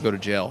doesn't have to go to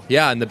jail.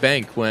 Yeah, in the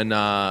bank when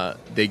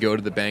they go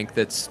to the bank.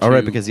 That's all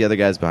right because the other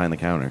guy's behind the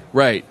counter.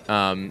 Right,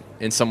 and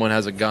someone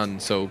has a gun,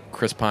 so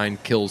Chris Pine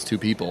kills 2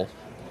 people,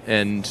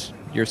 and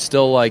you're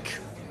still like,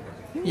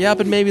 yeah,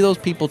 but maybe those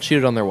people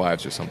cheated on their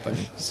wives or something.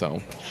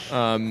 So,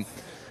 but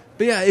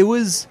yeah, it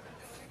was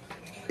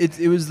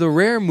the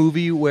rare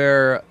movie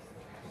where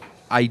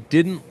I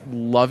didn't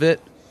love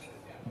it,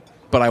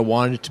 but I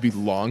wanted it to be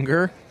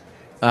longer.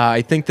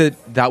 I think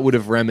that would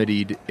have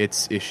remedied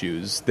its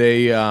issues.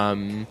 They,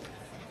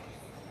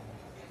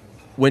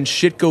 when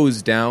shit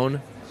goes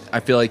down,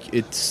 I feel like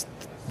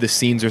the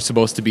scenes are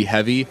supposed to be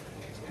heavy,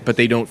 but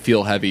they don't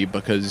feel heavy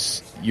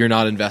because you're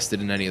not invested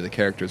in any of the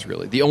characters,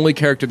 really. The only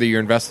character that you're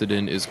invested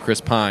in is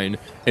Chris Pine,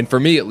 and for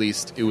me, at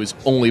least, it was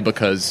only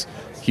because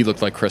he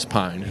looked like Chris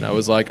Pine. And I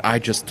was like, I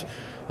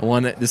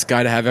want this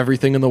guy to have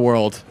everything in the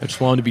world. I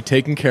just want him to be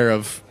taken care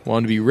of. I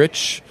want him to be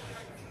rich.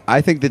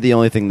 I think that the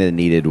only thing that it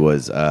needed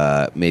was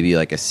maybe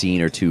like a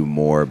scene or two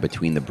more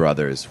between the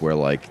brothers where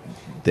like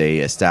they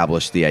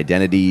established the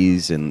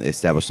identities and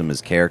established them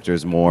as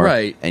characters more,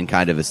 right, and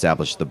kind of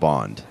established the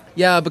bond.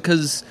 Yeah,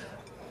 because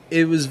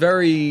it was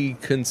very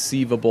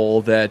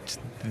conceivable that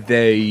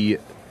they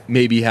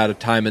maybe had a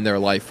time in their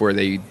life where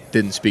they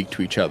didn't speak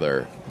to each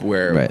other,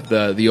 where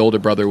the older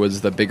brother was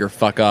the bigger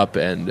fuck up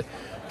and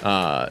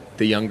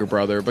the younger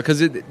brother,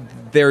 because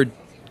they're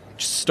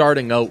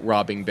starting out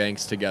robbing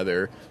banks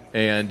together.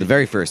 And the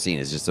very first scene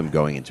is just them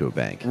going into a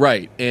bank.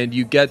 Right, and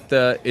you get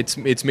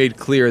it's made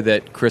clear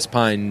that Chris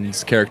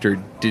Pine's character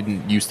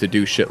didn't used to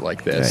do shit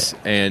like this,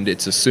 right, and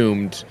it's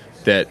assumed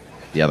that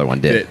the other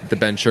one did. The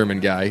Ben Sherman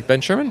guy.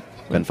 Ben Sherman?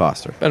 Ben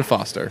Foster. Ben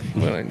Foster.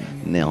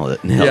 Nailed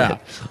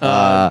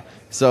it.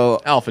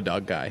 So Alpha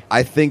Dog guy.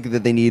 I think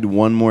that they need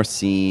one or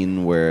two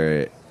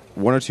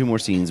more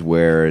scenes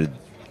where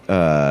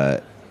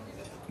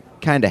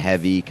kind of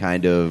heavy,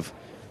 kind of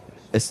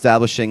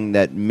establishing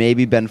that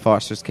maybe Ben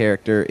Foster's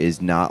character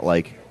is not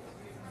like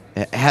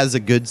has a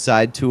good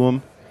side to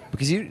him,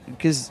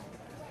 because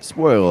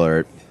spoiler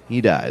alert, he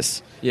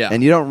dies. Yeah,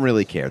 and you don't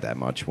really care that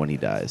much when he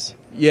dies.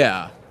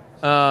 Yeah,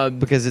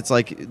 because it's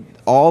like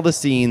all the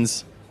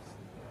scenes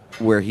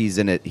where he's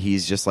in it,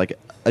 he's just like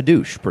a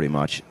douche, pretty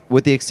much,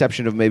 with the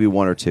exception of maybe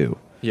one or two.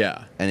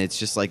 Yeah, and it's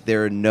just like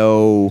there aren't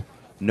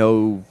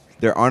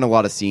a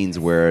lot of scenes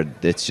where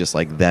it's just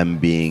like them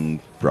being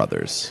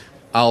brothers.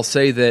 I'll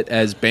say that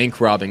as bank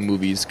robbing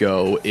movies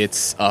go,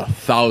 it's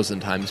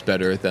 1,000 times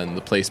better than The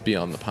Place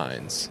Beyond the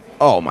Pines.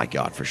 Oh my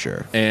god, for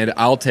sure. And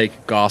I'll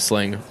take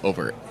Gosling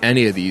over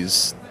any of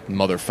these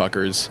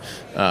motherfuckers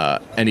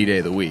any day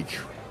of the week.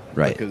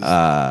 Right. Do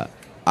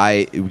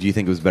you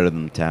think it was better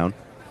than The Town?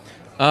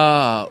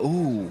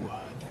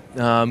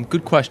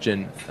 Good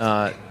question.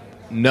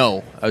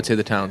 No, I would say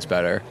the town's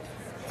better.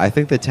 I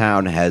think the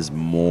town has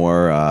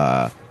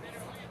more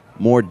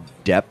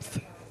depth.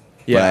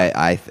 Yeah.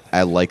 But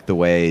I like the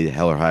way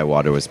Hell or High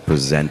Water was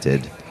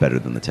presented better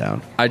than the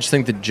town. I just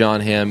think that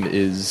John Hamm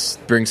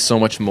brings so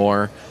much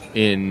more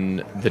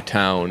in the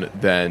town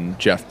than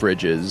Jeff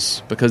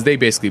Bridges, because they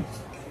basically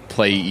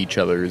play each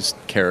other's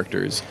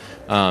characters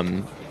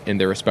in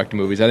their respective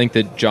movies. I think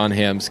that John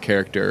Hamm's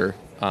character,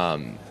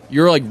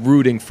 you're like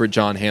rooting for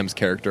John Hamm's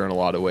character in a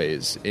lot of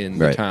ways in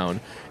the town.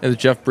 And the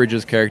Jeff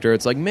Bridges character,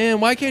 it's like, man,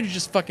 why can't you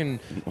just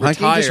fucking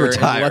retire?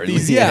 And let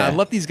these, and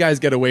let these guys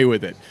get away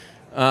with it.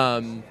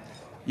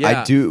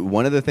 I do.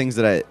 One of the things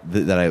that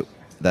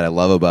I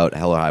love about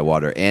Hell or High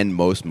Water and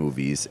most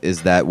movies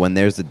is that when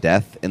there's a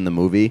death in the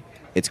movie,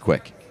 it's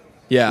quick.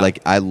 Yeah, like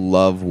I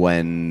love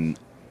when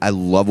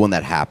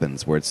that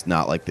happens, where it's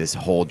not like this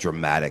whole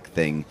dramatic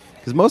thing.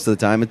 Because most of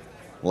the time,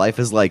 life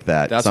is like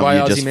that. That's why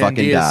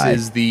Ozymandias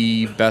is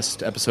the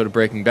best episode of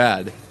Breaking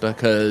Bad,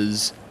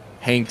 because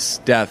Hank's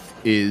death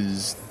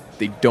is,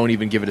 they don't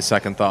even give it a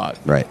second thought.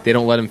 Right. They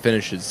don't let him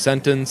finish his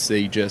sentence.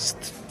 They just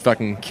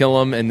fucking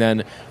kill him, and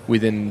then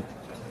within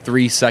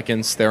 3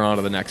 seconds, they're on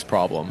to the next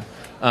problem.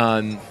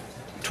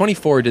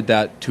 24 did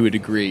that to a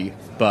degree,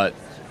 but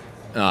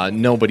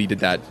nobody did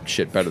that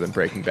shit better than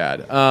Breaking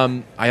Bad.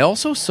 I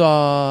also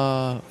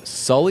saw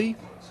Sully.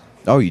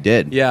 Oh, you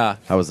did? Yeah.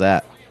 How was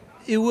that?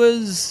 It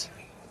was...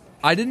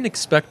 I didn't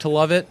expect to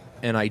love it,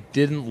 and I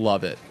didn't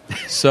love it.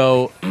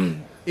 So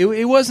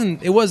it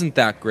wasn't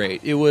that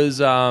great. It was...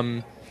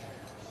 when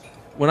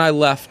I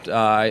left,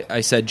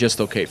 I said just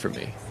okay for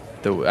me.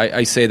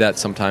 I say that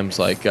sometimes,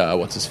 like,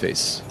 what's his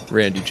face?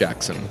 Randy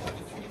Jackson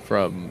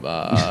from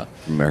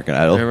American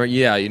Idol. Remember?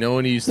 Yeah, you know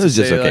when he used to say, it was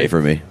just okay like,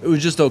 for me. It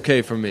was just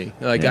okay for me.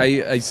 Like,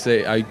 yeah.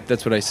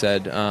 That's what I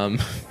said.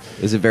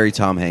 Is it very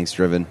Tom Hanks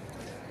driven?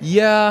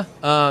 Yeah,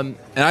 and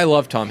I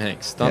love Tom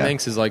Hanks. Tom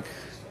Hanks is like,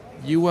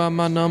 you are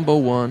my number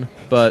one.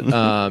 But,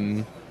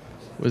 what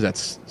was that?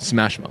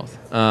 Smash Mouth.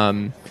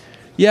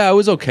 Yeah, it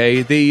was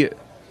okay. They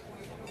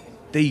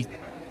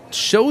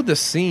showed the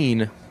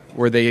scene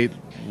where they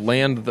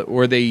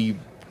where they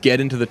get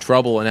into the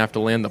trouble and have to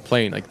land the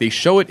plane. Like, they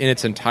show it in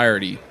its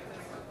entirety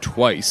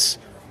twice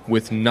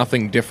with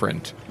nothing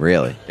different.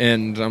 Really?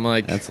 And I'm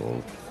like, that's a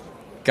little...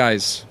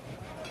 guys,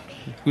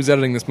 who's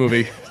editing this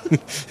movie?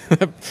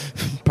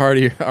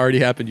 Party already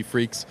happened, you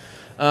freaks.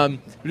 We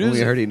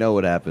already know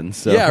what happened.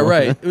 So. Yeah,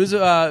 right. It was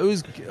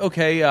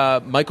okay.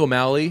 Mike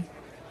O'Malley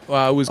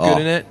was good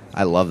in it.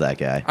 I love that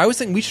guy. I was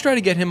thinking we should try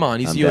to get him on.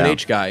 He's a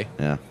UNH guy.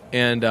 Yeah.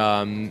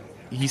 And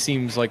he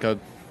seems like a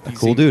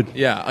cool dude.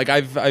 Yeah, like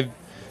I've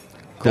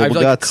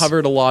guts.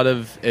 covered a lot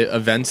of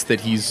events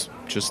that he's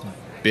just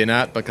been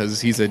at,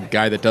 because he's a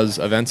guy that does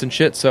events and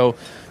shit. So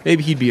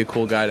maybe he'd be a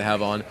cool guy to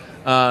have on.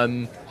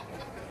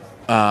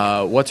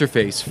 What's her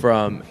face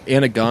from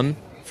Anna Gunn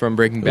from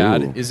Breaking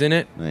Bad is in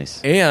it.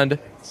 Nice. And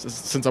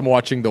since I'm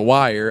watching The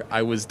Wire,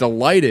 I was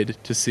delighted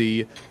to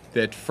see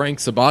that Frank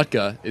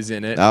Sabatka is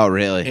in it. Oh,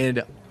 really?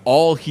 And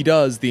all he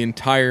does the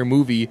entire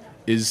movie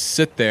is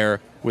sit there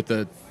with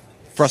a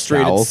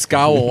frustrated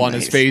scowl on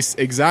his face.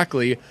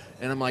 Exactly.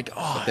 And I'm like,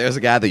 if there's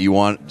a guy that you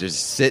want to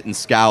just sit and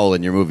scowl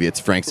in your movie, it's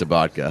Frank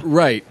Sabatka.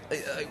 Right.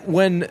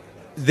 When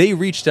they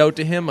reached out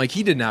to him, like,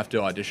 he didn't have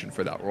to audition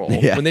for that role.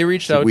 Yeah. When they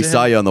reached out to him, we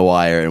saw you on The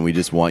Wire, and we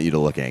just want you to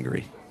look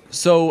angry.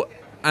 So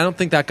I don't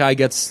think that guy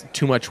gets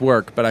too much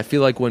work, but I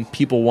feel like when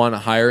people want to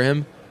hire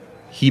him,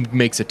 he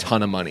makes a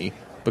ton of money.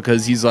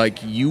 Because he's like,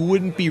 you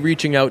wouldn't be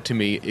reaching out to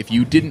me if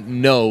you didn't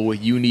know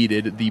you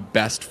needed the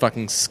best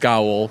fucking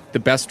scowl, the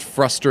best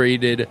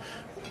frustrated,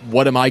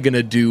 what am I going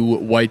to do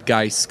white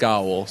guy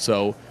scowl.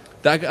 So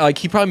that, like,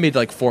 he probably made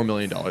like $4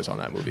 million on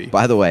that movie.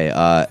 By the way,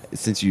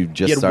 since you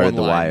just started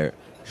The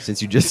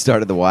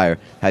Wire,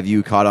 have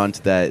you caught on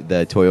to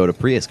the Toyota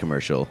Prius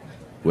commercial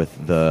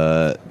with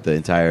the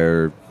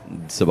entire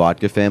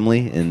Sabatka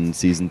family in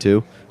season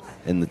 2?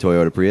 In the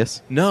Toyota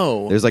Prius?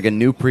 No. There's like a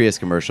new Prius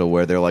commercial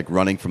where they're like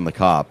running from the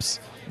cops.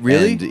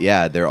 Really? And,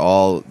 yeah, they're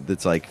all,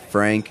 it's like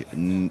Frank,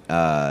 Nick,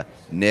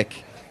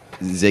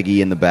 Ziggy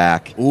in the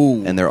back.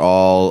 Ooh. And they're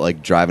all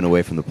like driving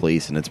away from the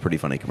police, and it's a pretty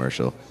funny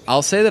commercial.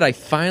 I'll say that I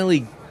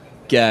finally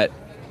get,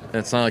 and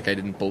it's not like I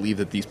didn't believe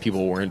that these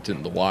people weren't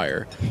in The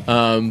Wire,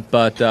 or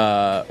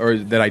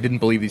that I didn't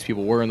believe these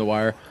people were in The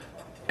Wire.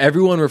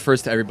 Everyone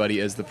refers to everybody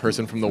as the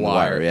person from The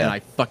Wire, yeah. and I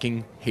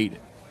fucking hate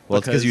it. Well,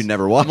 it's because you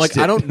never watched I'm like, it.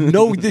 I don't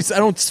know this. I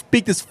don't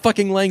speak this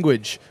fucking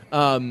language.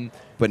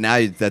 But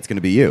now that's going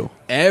to be you.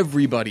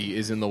 Everybody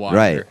is in The Wire.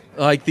 Right.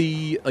 Like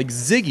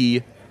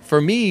Ziggy, for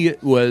me,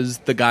 was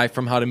the guy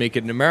from How to Make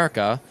It in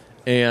America,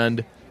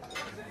 and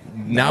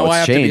now I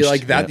have to be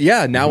like that.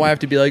 Yeah, now I have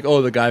to be like,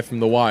 oh, the guy from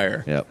The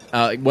Wire.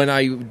 Yep. When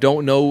I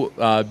don't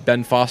know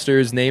Ben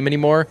Foster's name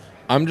anymore,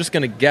 I'm just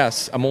going to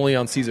guess. I'm only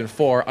on season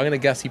 4. I'm going to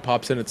guess he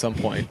pops in at some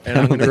point, and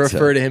I'm going to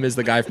refer to him as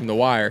the guy from The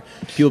Wire.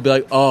 People will be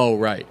like, oh,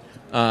 right.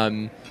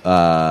 I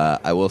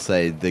will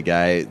say the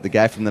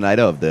guy from the night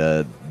of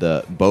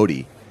the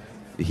Bodie.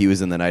 he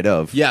was in the night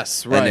of.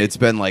 Yes, right. And it's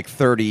been like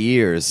 30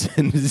 years,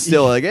 and it's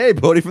still like, hey,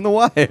 Bodie from The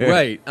Wire.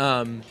 Right.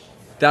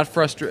 That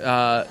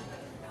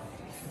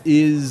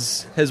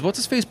has what's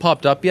his face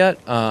popped up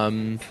yet?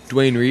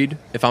 Dwayne Reed.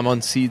 If I'm on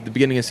the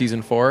beginning of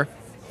season 4.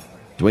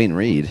 Dwayne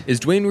Reed is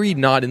Dwayne Reed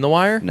not in The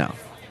Wire? No,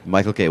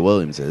 Michael K.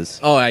 Williams is.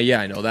 Oh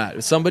yeah, I know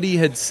that. Somebody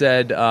had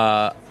said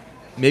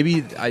maybe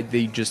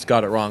they just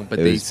got it wrong, but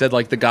they said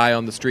like the guy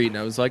on the street, and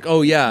I was like,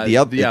 oh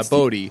yeah,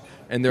 Bodie.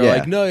 And they're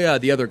like, no, yeah,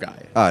 the other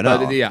guy. Oh, no.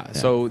 But, yeah,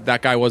 so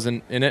that guy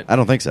wasn't in it? I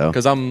don't think so.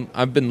 Because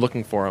I've been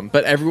looking for him.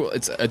 But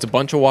it's a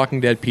bunch of Walking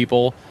Dead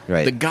people.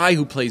 Right. The guy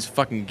who plays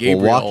fucking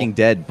Gabriel. Well, Walking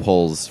Dead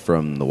pulls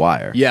from The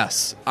Wire.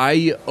 Yes.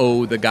 I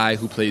owe the guy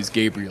who plays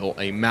Gabriel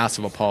a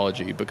massive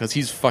apology because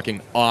he's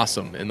fucking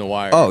awesome in The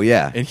Wire. Oh,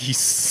 yeah. And he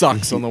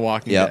sucks on The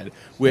Walking Dead.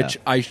 Which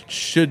I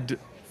should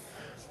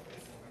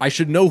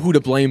know who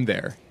to blame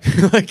there.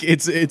 Like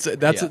that's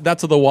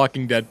a The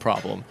Walking Dead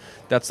problem.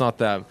 That's not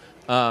them.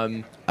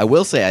 I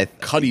will say,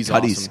 Cuddy's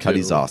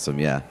awesome,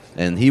 yeah,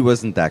 and he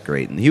wasn't that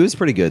great, and he was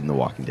pretty good in The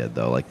Walking Dead,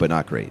 though, but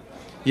not great.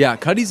 Yeah,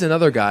 Cuddy's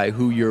another guy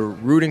who you're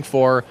rooting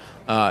for.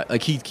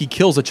 Like he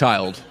kills a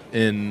child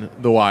in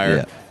The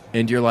Wire,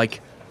 and you're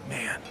like,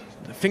 man,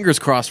 fingers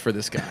crossed for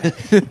this guy.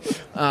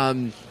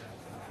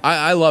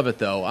 I love it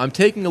though. I'm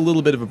taking a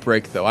little bit of a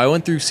break though. I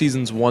went through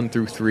seasons 1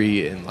 through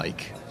 3 in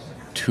like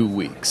 2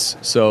 weeks,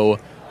 so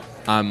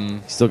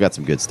still got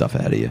some good stuff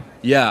ahead of you.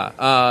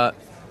 Yeah.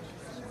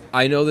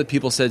 I know that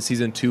people said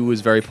season 2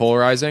 was very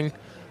polarizing.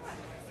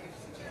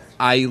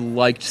 I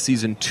liked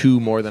season 2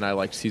 more than I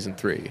liked season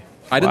 3.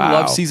 I didn't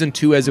love season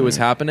 2 as it was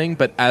happening,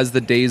 but as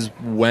the days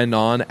went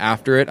on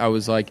after it, I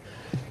was like,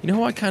 you know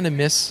who I kind of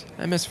miss?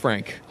 I miss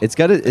Frank. It's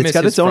got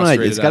its own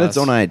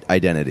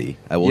identity.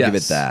 I will give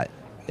it that.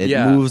 It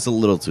moves a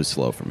little too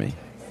slow for me.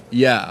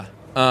 Yeah.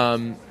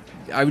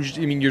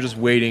 You're just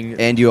waiting,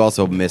 and you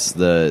also miss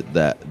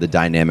the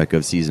dynamic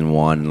of season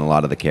 1 and a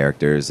lot of the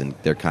characters, and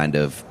they're kind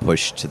of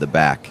pushed to the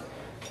back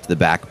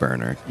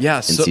burner. Yeah,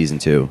 in season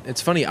 2.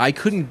 It's funny. I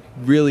couldn't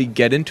really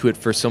get into it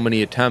for so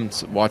many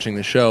attempts watching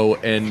the show,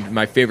 and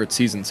my favorite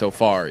season so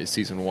far is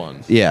season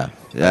 1. Yeah,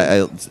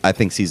 I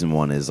think season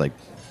 1 is like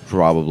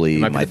probably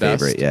my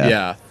favorite.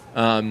 Yeah,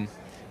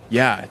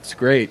 yeah, it's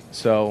great.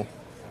 So.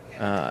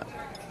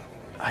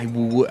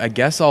 I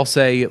guess I'll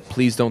say,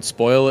 please don't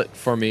spoil it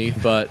for me,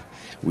 but.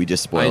 We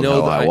just spoiled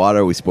Hell or High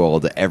Water. We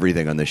spoiled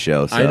everything on the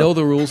show. So. I know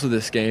the rules of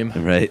this game.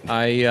 Right.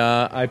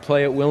 I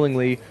play it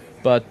willingly,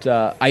 but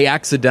I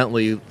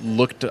accidentally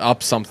looked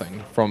up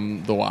something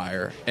from The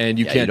Wire, and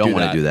you can't do that. You don't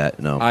want to do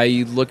that, no.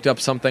 I looked up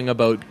something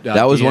about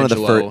that was one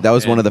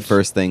of the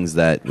first things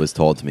that was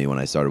told to me when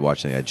I started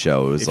watching that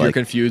show. It was if like, you're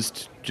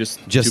confused,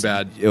 just too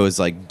bad. It was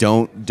like,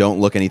 don't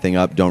look anything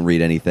up, don't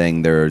read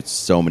anything. There are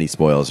so many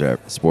spoilers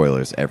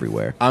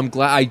everywhere. I'm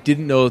glad I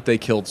didn't know that they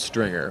killed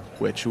Stringer,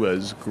 which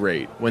was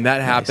great. When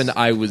that happened,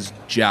 I was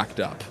jacked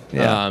up.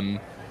 Yeah.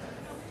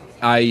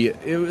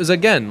 It was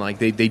again like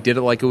they did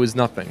it like it was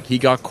nothing. He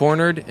got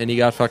cornered and he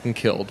got fucking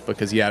killed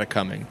because he had it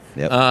coming.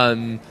 Yep.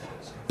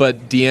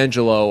 But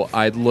D'Angelo,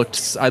 I'd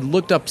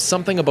looked up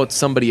something about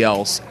somebody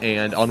else,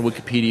 and on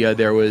Wikipedia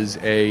there was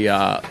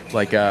a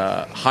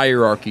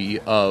hierarchy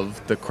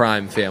of the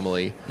crime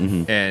family,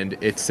 and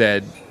it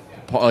said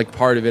like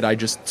part of it. I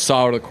just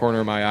saw out of the corner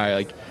of my eye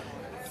like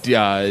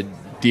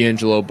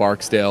D'Angelo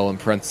Barksdale in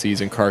parentheses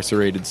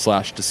incarcerated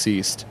 /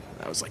 deceased.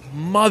 I was like,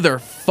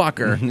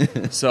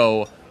 motherfucker.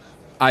 So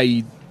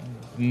I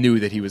knew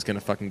that he was going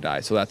to fucking die,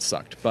 so that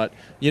sucked. But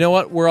you know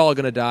what? We're all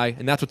going to die,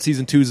 and that's what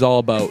season 2 is all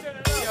about.